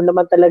same time, yun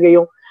naman talaga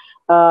yung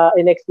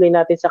in-explain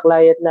natin sa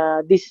client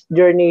na this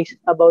journey is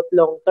about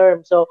long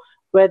term. So,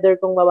 whether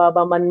kung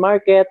mababa man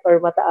market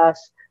or mataas,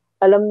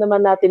 alam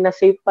naman natin na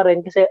safe pa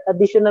rin kasi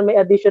may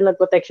additional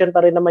protection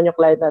pa rin naman yung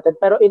client natin.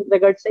 Pero in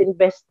regards sa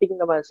investing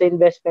naman, sa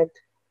investment,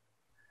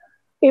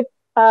 if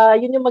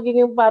yun yung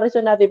magiging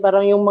comparison natin,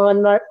 parang yung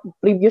mga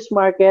previous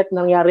market,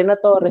 nangyari na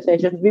to,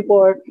 recessions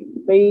before,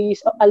 may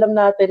alam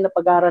natin na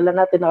pag-aaralan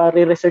natin,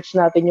 naka-research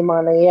natin yung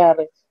mga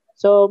nangyayari.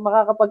 So,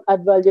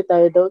 makakapag-add value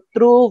tayo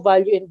through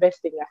value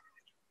investing.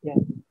 Yeah.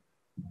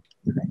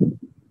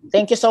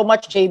 Thank you so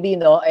much,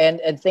 JB, no? And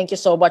thank you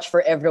so much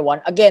for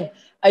everyone. Again,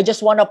 I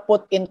just want to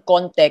put in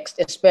context,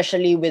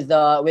 especially with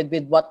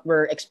what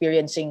we're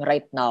experiencing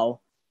right now,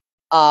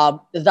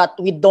 that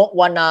we don't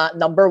wanna,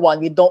 number one,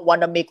 we don't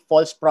wanna make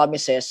false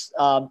promises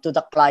to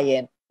the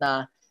client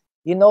na,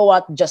 you know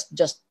what, just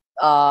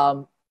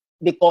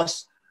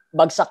because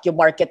bagsak yung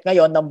market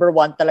ngayon, number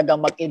one,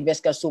 talagang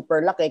mag-invest ka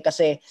super laki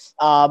kasi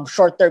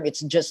short term,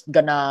 it's just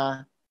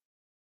gonna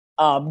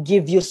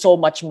give you so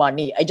much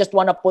money. I just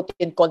want to put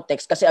in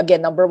context kasi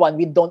again, number one,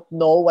 we don't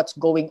know what's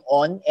going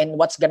on and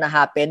what's gonna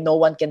happen. No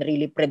one can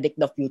really predict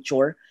the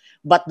future.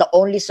 But the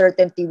only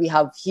certainty we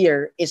have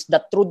here is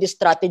that through this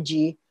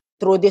strategy,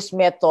 through this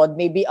method,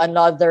 maybe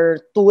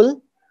another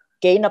tool,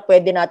 okay, na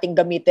pwede nating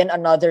gamitin,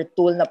 another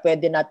tool na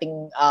pwede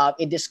nating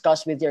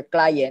i-discuss with your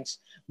clients.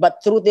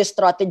 But through this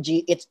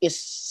strategy, it is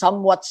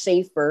somewhat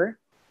safer.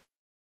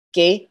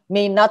 Okay,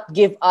 may not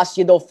give us,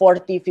 40,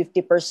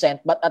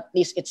 50%, but at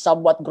least it's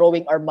somewhat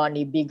growing our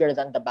money bigger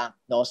than the bank.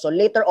 No, so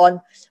later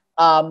on,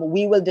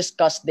 we will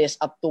discuss this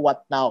up to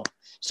what now.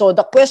 So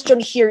the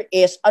question here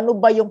is, ano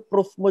ba yung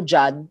proof mo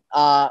dyan,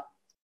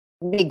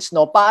 Migs,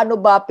 no? Paano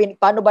ba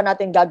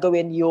natin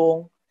gagawin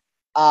yung,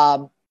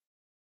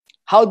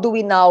 how do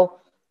we now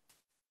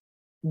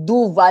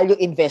do value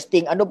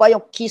investing? Ano ba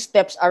yung key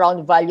steps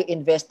around value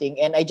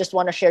investing? And I just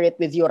want to share it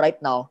with you right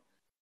now.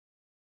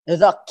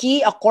 The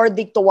key,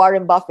 according to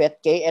Warren Buffett,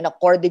 okay, and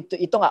according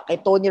to ito nga kay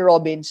Tony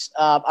Robbins,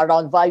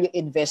 around value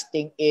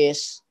investing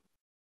is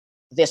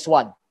this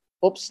one.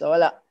 Oops,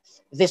 wala.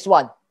 This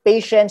one,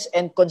 patience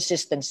and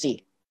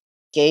consistency.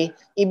 Okay?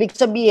 Ibig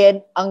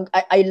sabihin,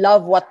 I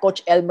love what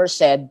Coach Elmer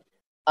said.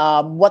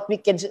 What we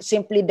can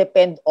simply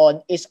depend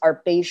on is our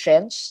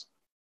patience.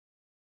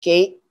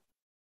 Okay?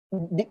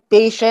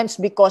 Patience,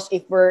 because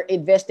if we're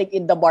investing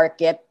in the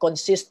market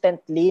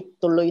consistently,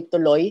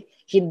 tuloy-tuloy,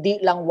 hindi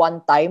lang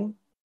one time.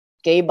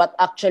 Okay, but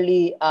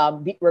actually,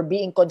 we're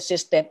being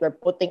consistent. We're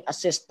putting a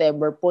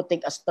system. We're putting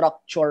a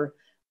structure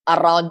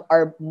around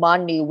our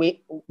money,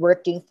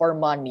 working for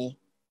money.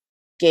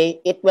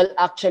 Okay, it will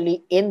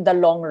actually, in the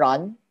long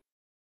run,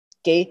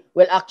 okay,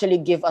 will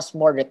actually give us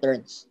more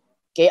returns.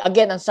 Okay,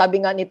 again, ang sabi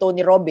nga ni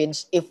Tony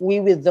Robbins, if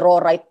we withdraw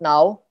right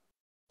now,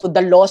 to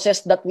the losses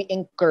that we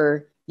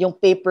incur, yung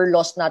paper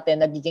loss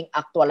natin nagiging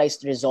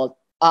actualized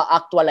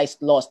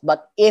loss.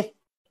 But if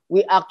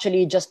we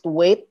actually just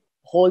wait,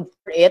 hold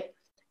for it,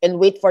 and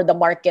wait for the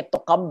market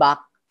to come back,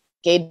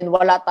 okay, then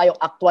wala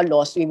tayong actual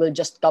loss. We will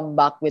just come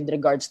back with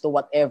regards to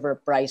whatever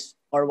price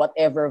or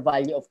whatever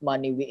value of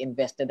money we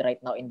invested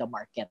right now in the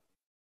market.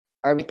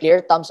 Are we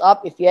clear? Thumbs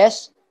up if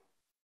yes.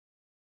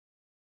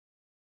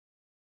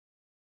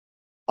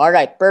 All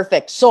right,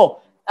 perfect.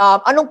 So,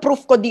 anong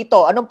proof ko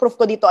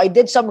dito? I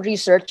did some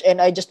research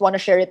and I just want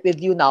to share it with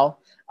you now.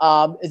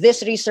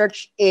 This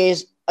research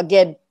is,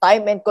 again,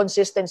 time and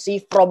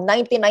consistency from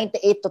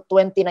 1998 to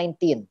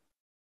 2019.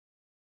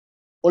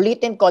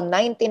 Ulitin ko,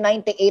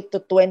 1998 to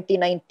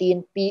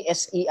 2019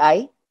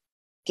 PSEI,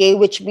 okay,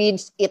 which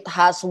means it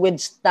has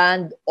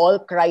withstand all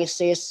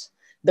crises,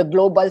 the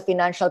global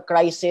financial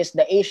crisis,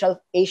 the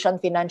Asian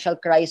financial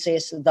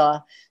crisis,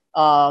 the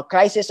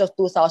crisis of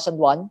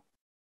 2001.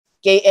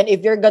 Okay, and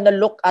if you're gonna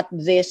look at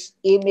this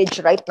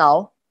image right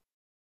now,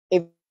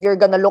 you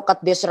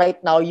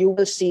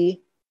will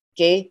see,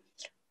 okay,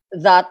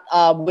 that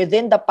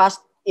within the past,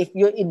 if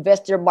you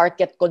invest your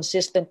market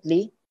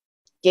consistently,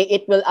 okay,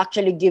 it will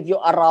actually give you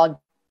around,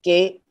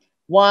 okay,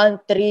 1,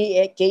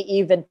 3, okay,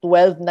 even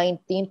 12,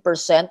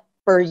 19%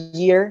 per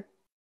year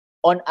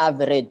on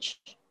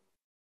average.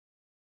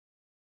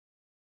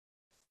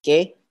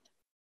 Okay?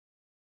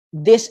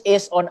 This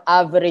is on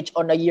average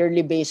on a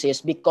yearly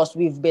basis because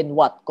we've been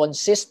what?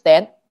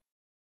 Consistent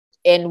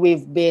and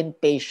we've been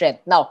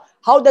patient. Now,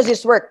 how does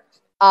this work?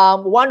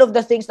 One of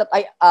the things that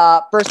I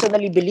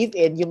personally believe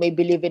in, you may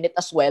believe in it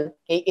as well,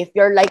 okay, if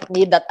you're like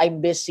me that I'm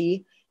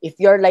busy, if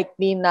you're like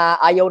me na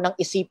ayaw nang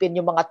isipin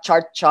yung mga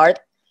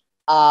chart,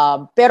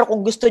 pero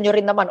kung gusto nyo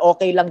rin naman,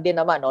 okay lang din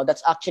naman. No?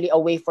 That's actually a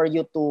way for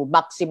you to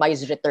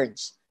maximize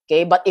returns.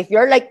 Okay? But if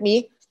you're like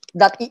me,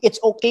 that it's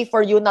okay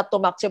for you not to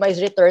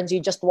maximize returns, you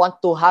just want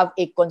to have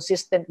a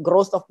consistent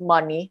growth of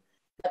money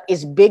that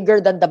is bigger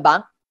than the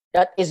bank,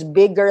 that is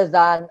bigger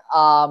than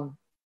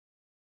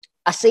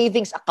a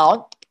savings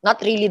account.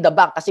 not really the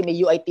bank kasi may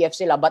UITF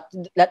sila, but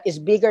that is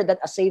bigger than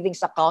a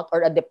savings account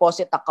or a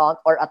deposit account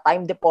or a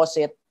time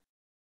deposit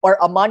or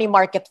a money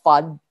market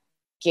fund,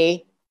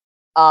 okay?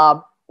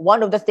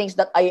 One of the things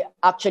that I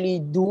actually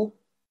do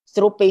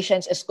through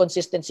patience is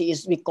consistency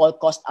is we call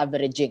cost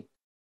averaging.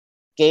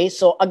 Okay,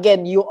 so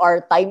again, you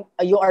are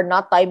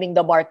not timing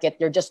the market,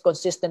 you're just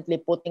consistently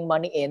putting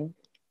money in,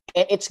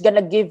 and it's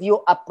gonna give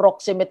you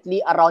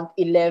approximately around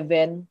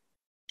 11%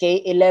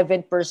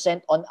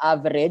 on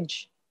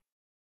average,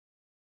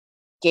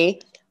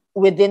 okay,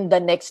 within the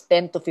next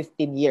 10 to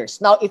 15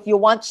 years. Now, if you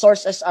want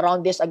sources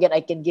around this, again,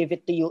 I can give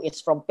it to you. It's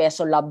from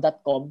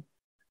pesolab.com.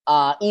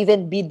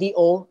 Even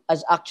BDO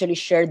has actually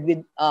shared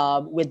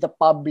with the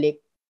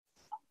public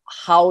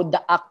how the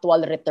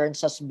actual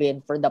returns has been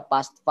for the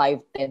past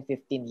 5, 10,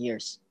 15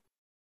 years.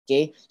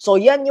 Okay?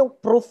 So yan yung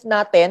proof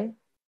natin.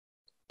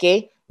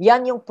 Okay?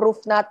 Yan yung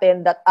proof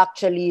natin that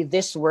actually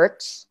this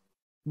works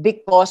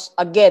because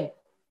again,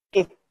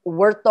 if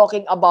we're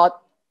talking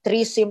about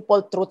 3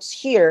 simple truths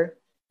here,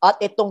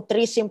 at itong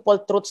 3 simple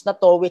truths na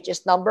to, which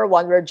is number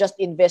 1, we're just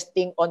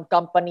investing on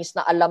companies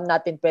na alam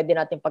natin pwede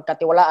natin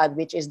pagkatiwalaan,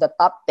 which is the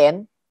top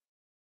 10.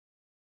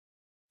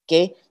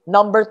 Okay?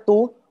 Number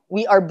 2,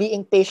 we are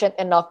being patient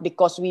enough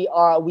because we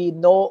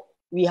know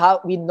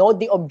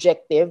the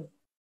objective.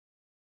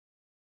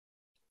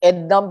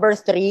 And number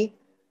 3,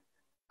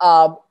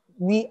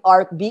 we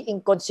are being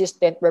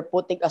consistent. We're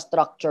putting a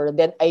structure.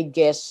 Then I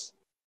guess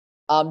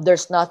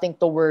there's nothing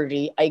to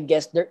worry. I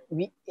guess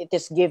it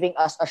is giving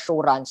us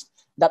assurance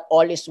that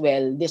all is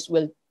well. This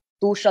will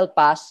too shall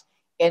pass,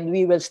 and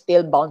we will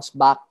still bounce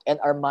back,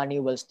 and our money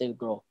will still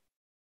grow.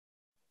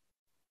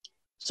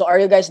 So are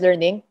you guys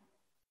learning?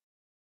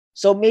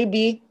 So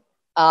maybe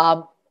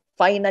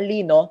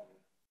finally,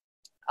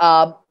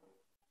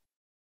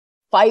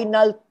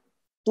 final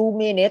 2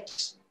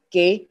 minutes,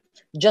 okay,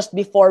 just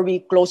before we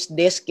close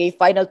this, okay,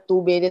 final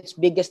 2 minutes,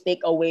 biggest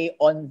takeaway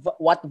on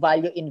what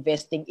value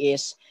investing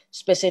is,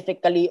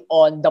 specifically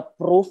on the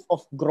proof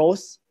of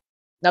growth,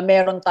 na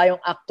meron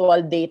tayong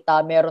actual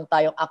data, meron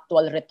tayong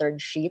actual return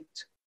sheet,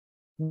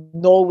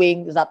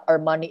 knowing that our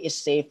money is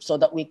safe so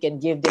that we can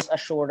give this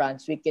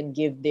assurance, we can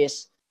give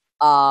this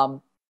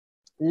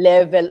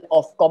level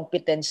of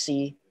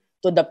competency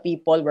to the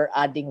people we're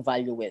adding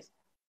value with.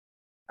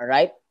 All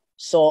right?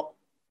 So,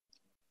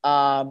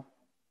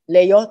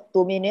 Leo,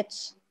 2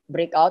 minutes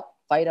breakout,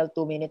 final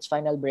 2 minutes,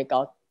 final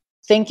breakout.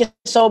 Thank you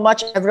so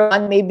much,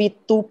 everyone. Maybe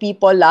 2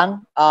 people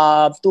lang,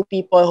 2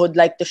 people who'd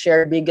like to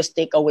share biggest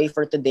takeaway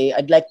for today.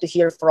 I'd like to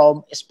hear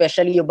from,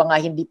 especially yung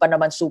mga hindi pa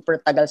naman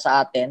super tagal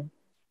sa atin.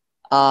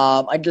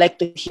 I'd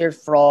like to hear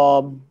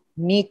from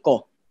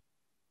Nico.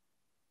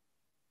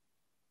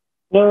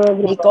 Hello,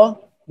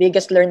 Nico,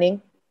 biggest learning?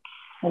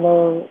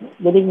 Hello,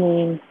 good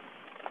evening.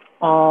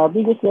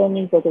 Biggest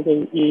learning ko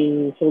today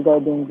is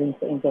regarding din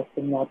sa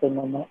investing natin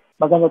na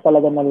maganda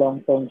talaga na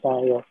long term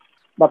tayo.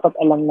 Dapat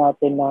alam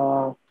natin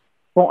na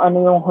kung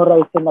ano yung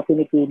horizon na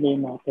pinipili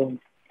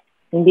natin.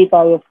 Hindi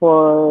tayo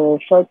for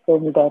short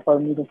term, hindi tayo for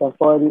medium term,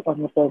 for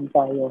long term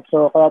tayo.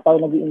 So kaya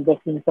tayo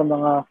nag-investing sa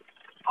mga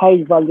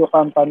high value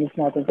companies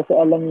natin kasi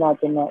alam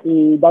natin na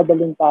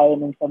idadalhin tayo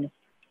ng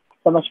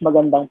sa mas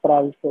magandang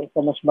price, sa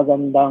mas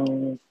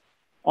magandang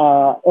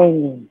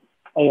earning.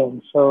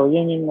 Ayun. So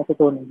yun yung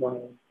natutunan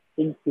ko.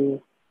 Thank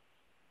you.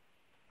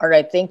 All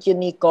right. Thank you,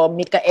 Nico.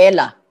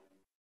 Micaela.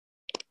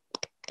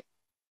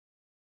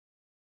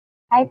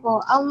 Hi po.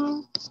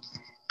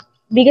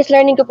 Biggest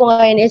learning ko po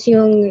ngayon is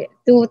yung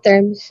 2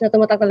 terms na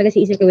tumatak talaga sa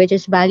isip ko, which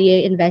is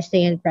value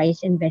investing and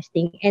price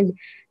investing. And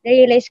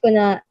na-realize ko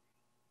na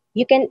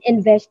you can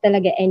invest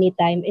talaga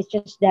anytime. It's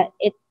just that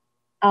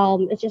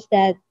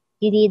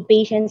you need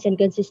patience and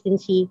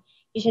consistency.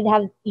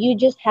 You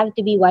just have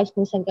to be wise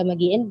kung saan ka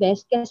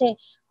mag-i-invest kasi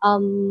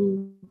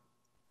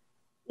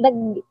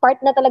part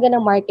na talaga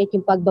ng market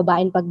yung pagbaba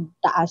and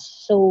pagtaas.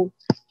 So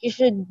you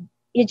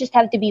just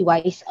have to be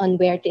wise on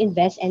where to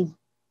invest and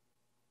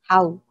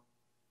how.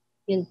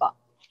 Yun po.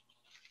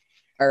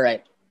 All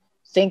right.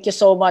 Thank you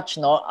so much,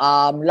 no.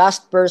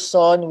 Last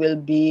person will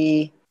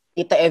be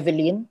Tita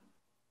Evelyn.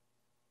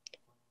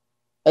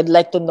 I'd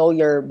like to know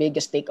your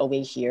biggest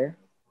takeaway here.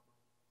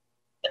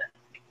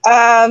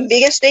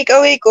 Biggest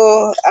takeaway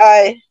ko,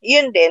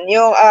 yun din,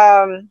 yung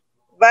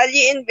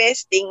value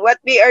investing, what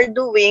we are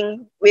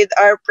doing with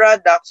our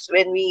products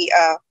when we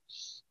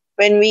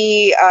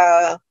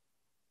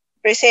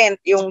present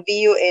yung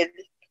VUL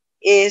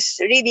is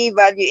really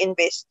value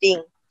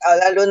investing.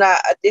 Lalo na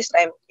at this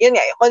time, yun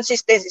nga,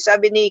 consistency.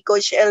 Sabi ni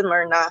Coach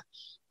Elmer na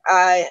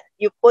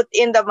you put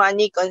in the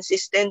money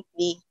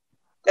consistently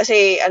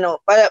kasi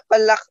upward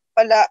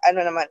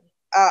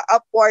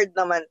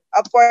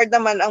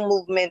naman ang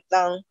movement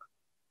ng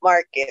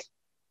market.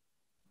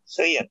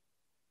 So yun.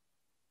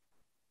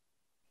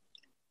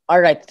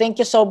 All right. Thank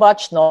you so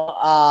much, no.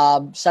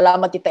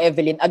 Salamat, Tita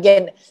Evelyn.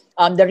 Again,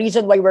 the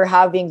reason why we're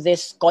having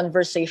this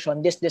conversation,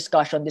 this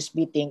discussion, this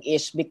meeting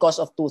is because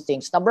of 2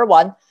 things. Number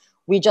 1,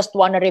 we just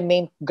want to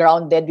remain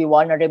grounded. We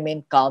want to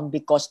remain calm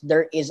because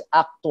there is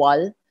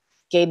actual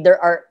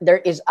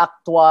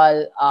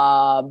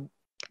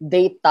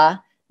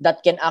data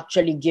that can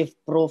actually give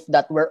proof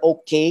that we're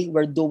okay,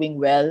 we're doing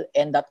well,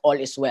 and that all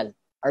is well.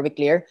 Are we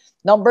clear?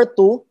 Number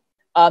two,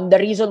 the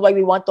reason why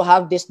we want to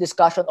have this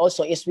discussion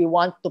also is we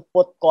want to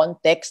put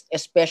context,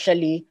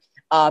 especially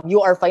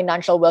you are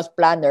financial wealth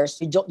planners.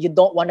 You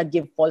don't want to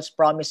give false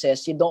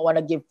promises. You don't want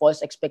to give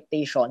false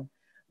expectation.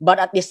 But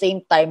at the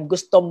same time,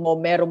 gusto mo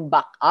merong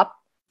backup,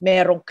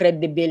 merong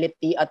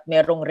credibility, at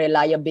merong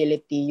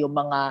reliability yung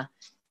mga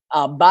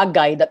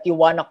bagay that you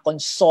want to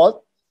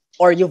consult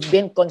or you've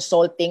been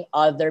consulting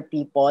other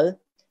people.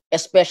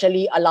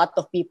 Especially a lot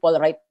of people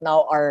right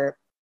now are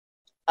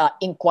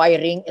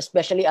inquiring,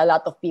 especially a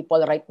lot of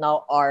people right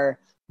now are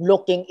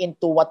looking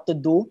into what to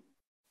do.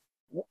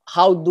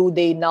 How do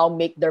they now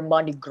make their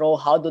money grow?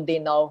 How do they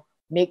now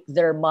make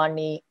their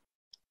money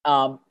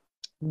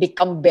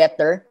become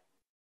better?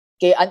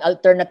 Okay, an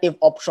alternative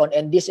option.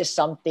 And this is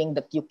something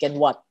that you can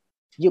what?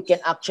 You can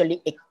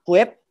actually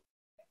equip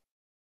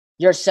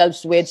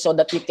yourselves with so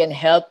that you can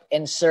help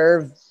and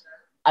serve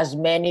as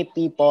many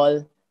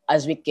people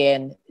as we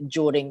can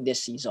during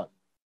this season.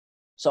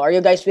 So are you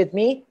guys with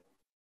me?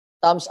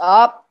 Thumbs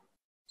up.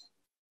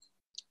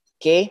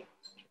 Okay.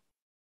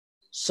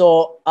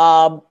 So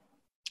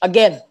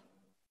again,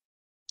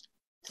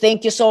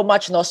 thank you so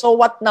much. No. So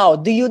what now?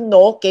 Do you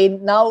know? Okay.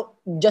 Now,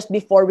 just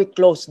before we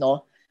close,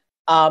 no.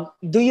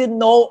 Do you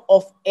know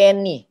of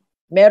any?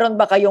 Meron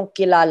ba kayong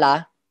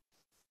kilala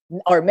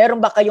or meron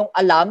ba kayong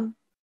alam?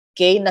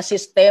 Okay, na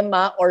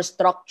sistema or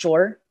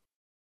structure?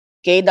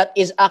 Okay, that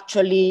is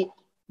actually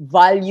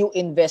value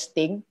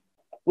investing,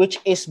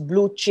 which is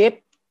blue chip.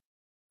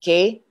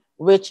 Okay,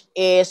 which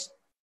is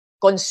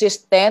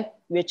consistent,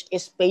 which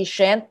is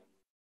patient.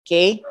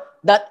 Okay,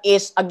 that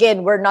is,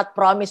 again, we're not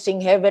promising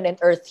heaven and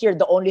earth here.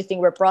 The only thing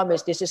we're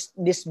promised,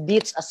 this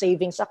beats a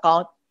savings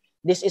account.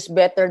 This is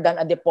better than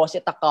a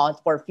deposit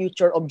account for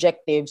future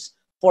objectives,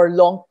 for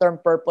long-term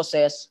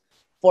purposes,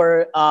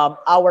 for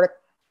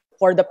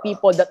for the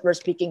people that we're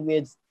speaking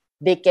with.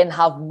 They can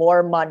have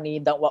more money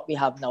than what we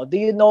have now. Do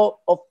you know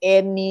of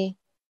any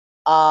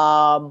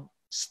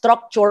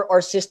structure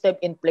or system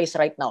in place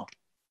right now?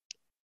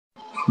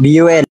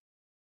 BUL.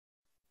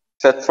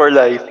 Set for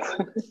life.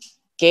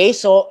 Okay,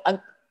 so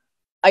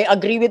I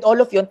agree with all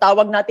of you. Ang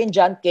tawag natin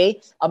dyan,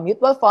 okay, a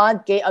mutual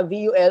fund, okay, a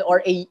VUL,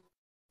 or a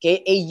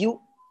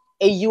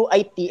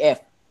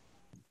UITF.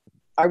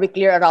 Are we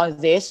clear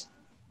around this?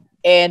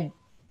 And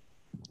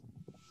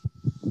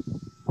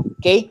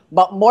okay,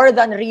 but more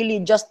than really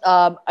just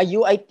a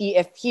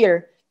UITF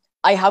here,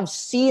 I have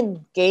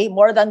seen, okay,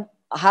 more than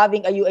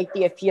having a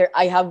UITF here,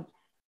 I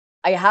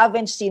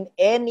haven't seen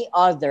any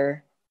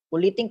other,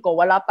 ulitin ko,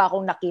 wala pa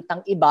akong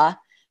nakitang iba,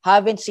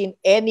 haven't seen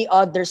any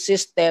other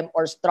system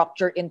or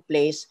structure in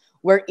place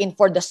wherein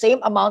for the same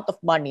amount of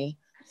money,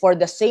 for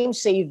the same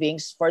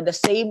savings, for the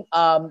same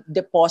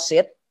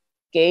deposit,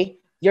 okay,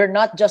 you're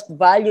not just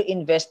value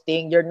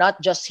investing, you're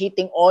not just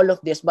hitting all of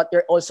this, but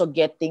you're also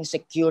getting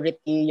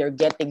security, you're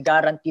getting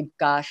guaranteed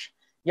cash,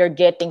 you're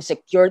getting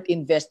secured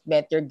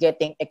investment, you're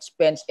getting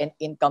expense and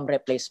income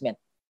replacement.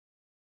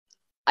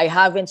 I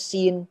haven't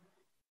seen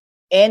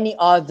any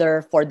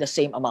other for the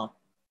same amount.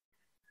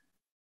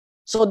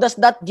 So does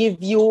that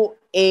give you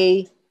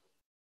a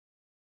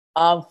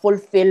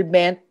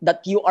fulfillment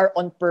that you are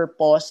on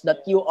purpose,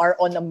 that you are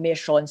on a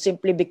mission,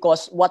 simply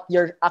because what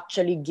you're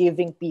actually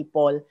giving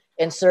people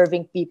and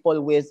serving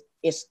people with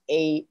is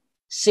a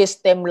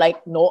system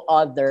like no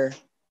other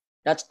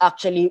that's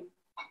actually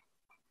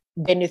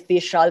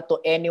beneficial to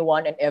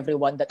anyone and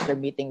everyone that you're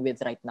meeting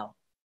with right now?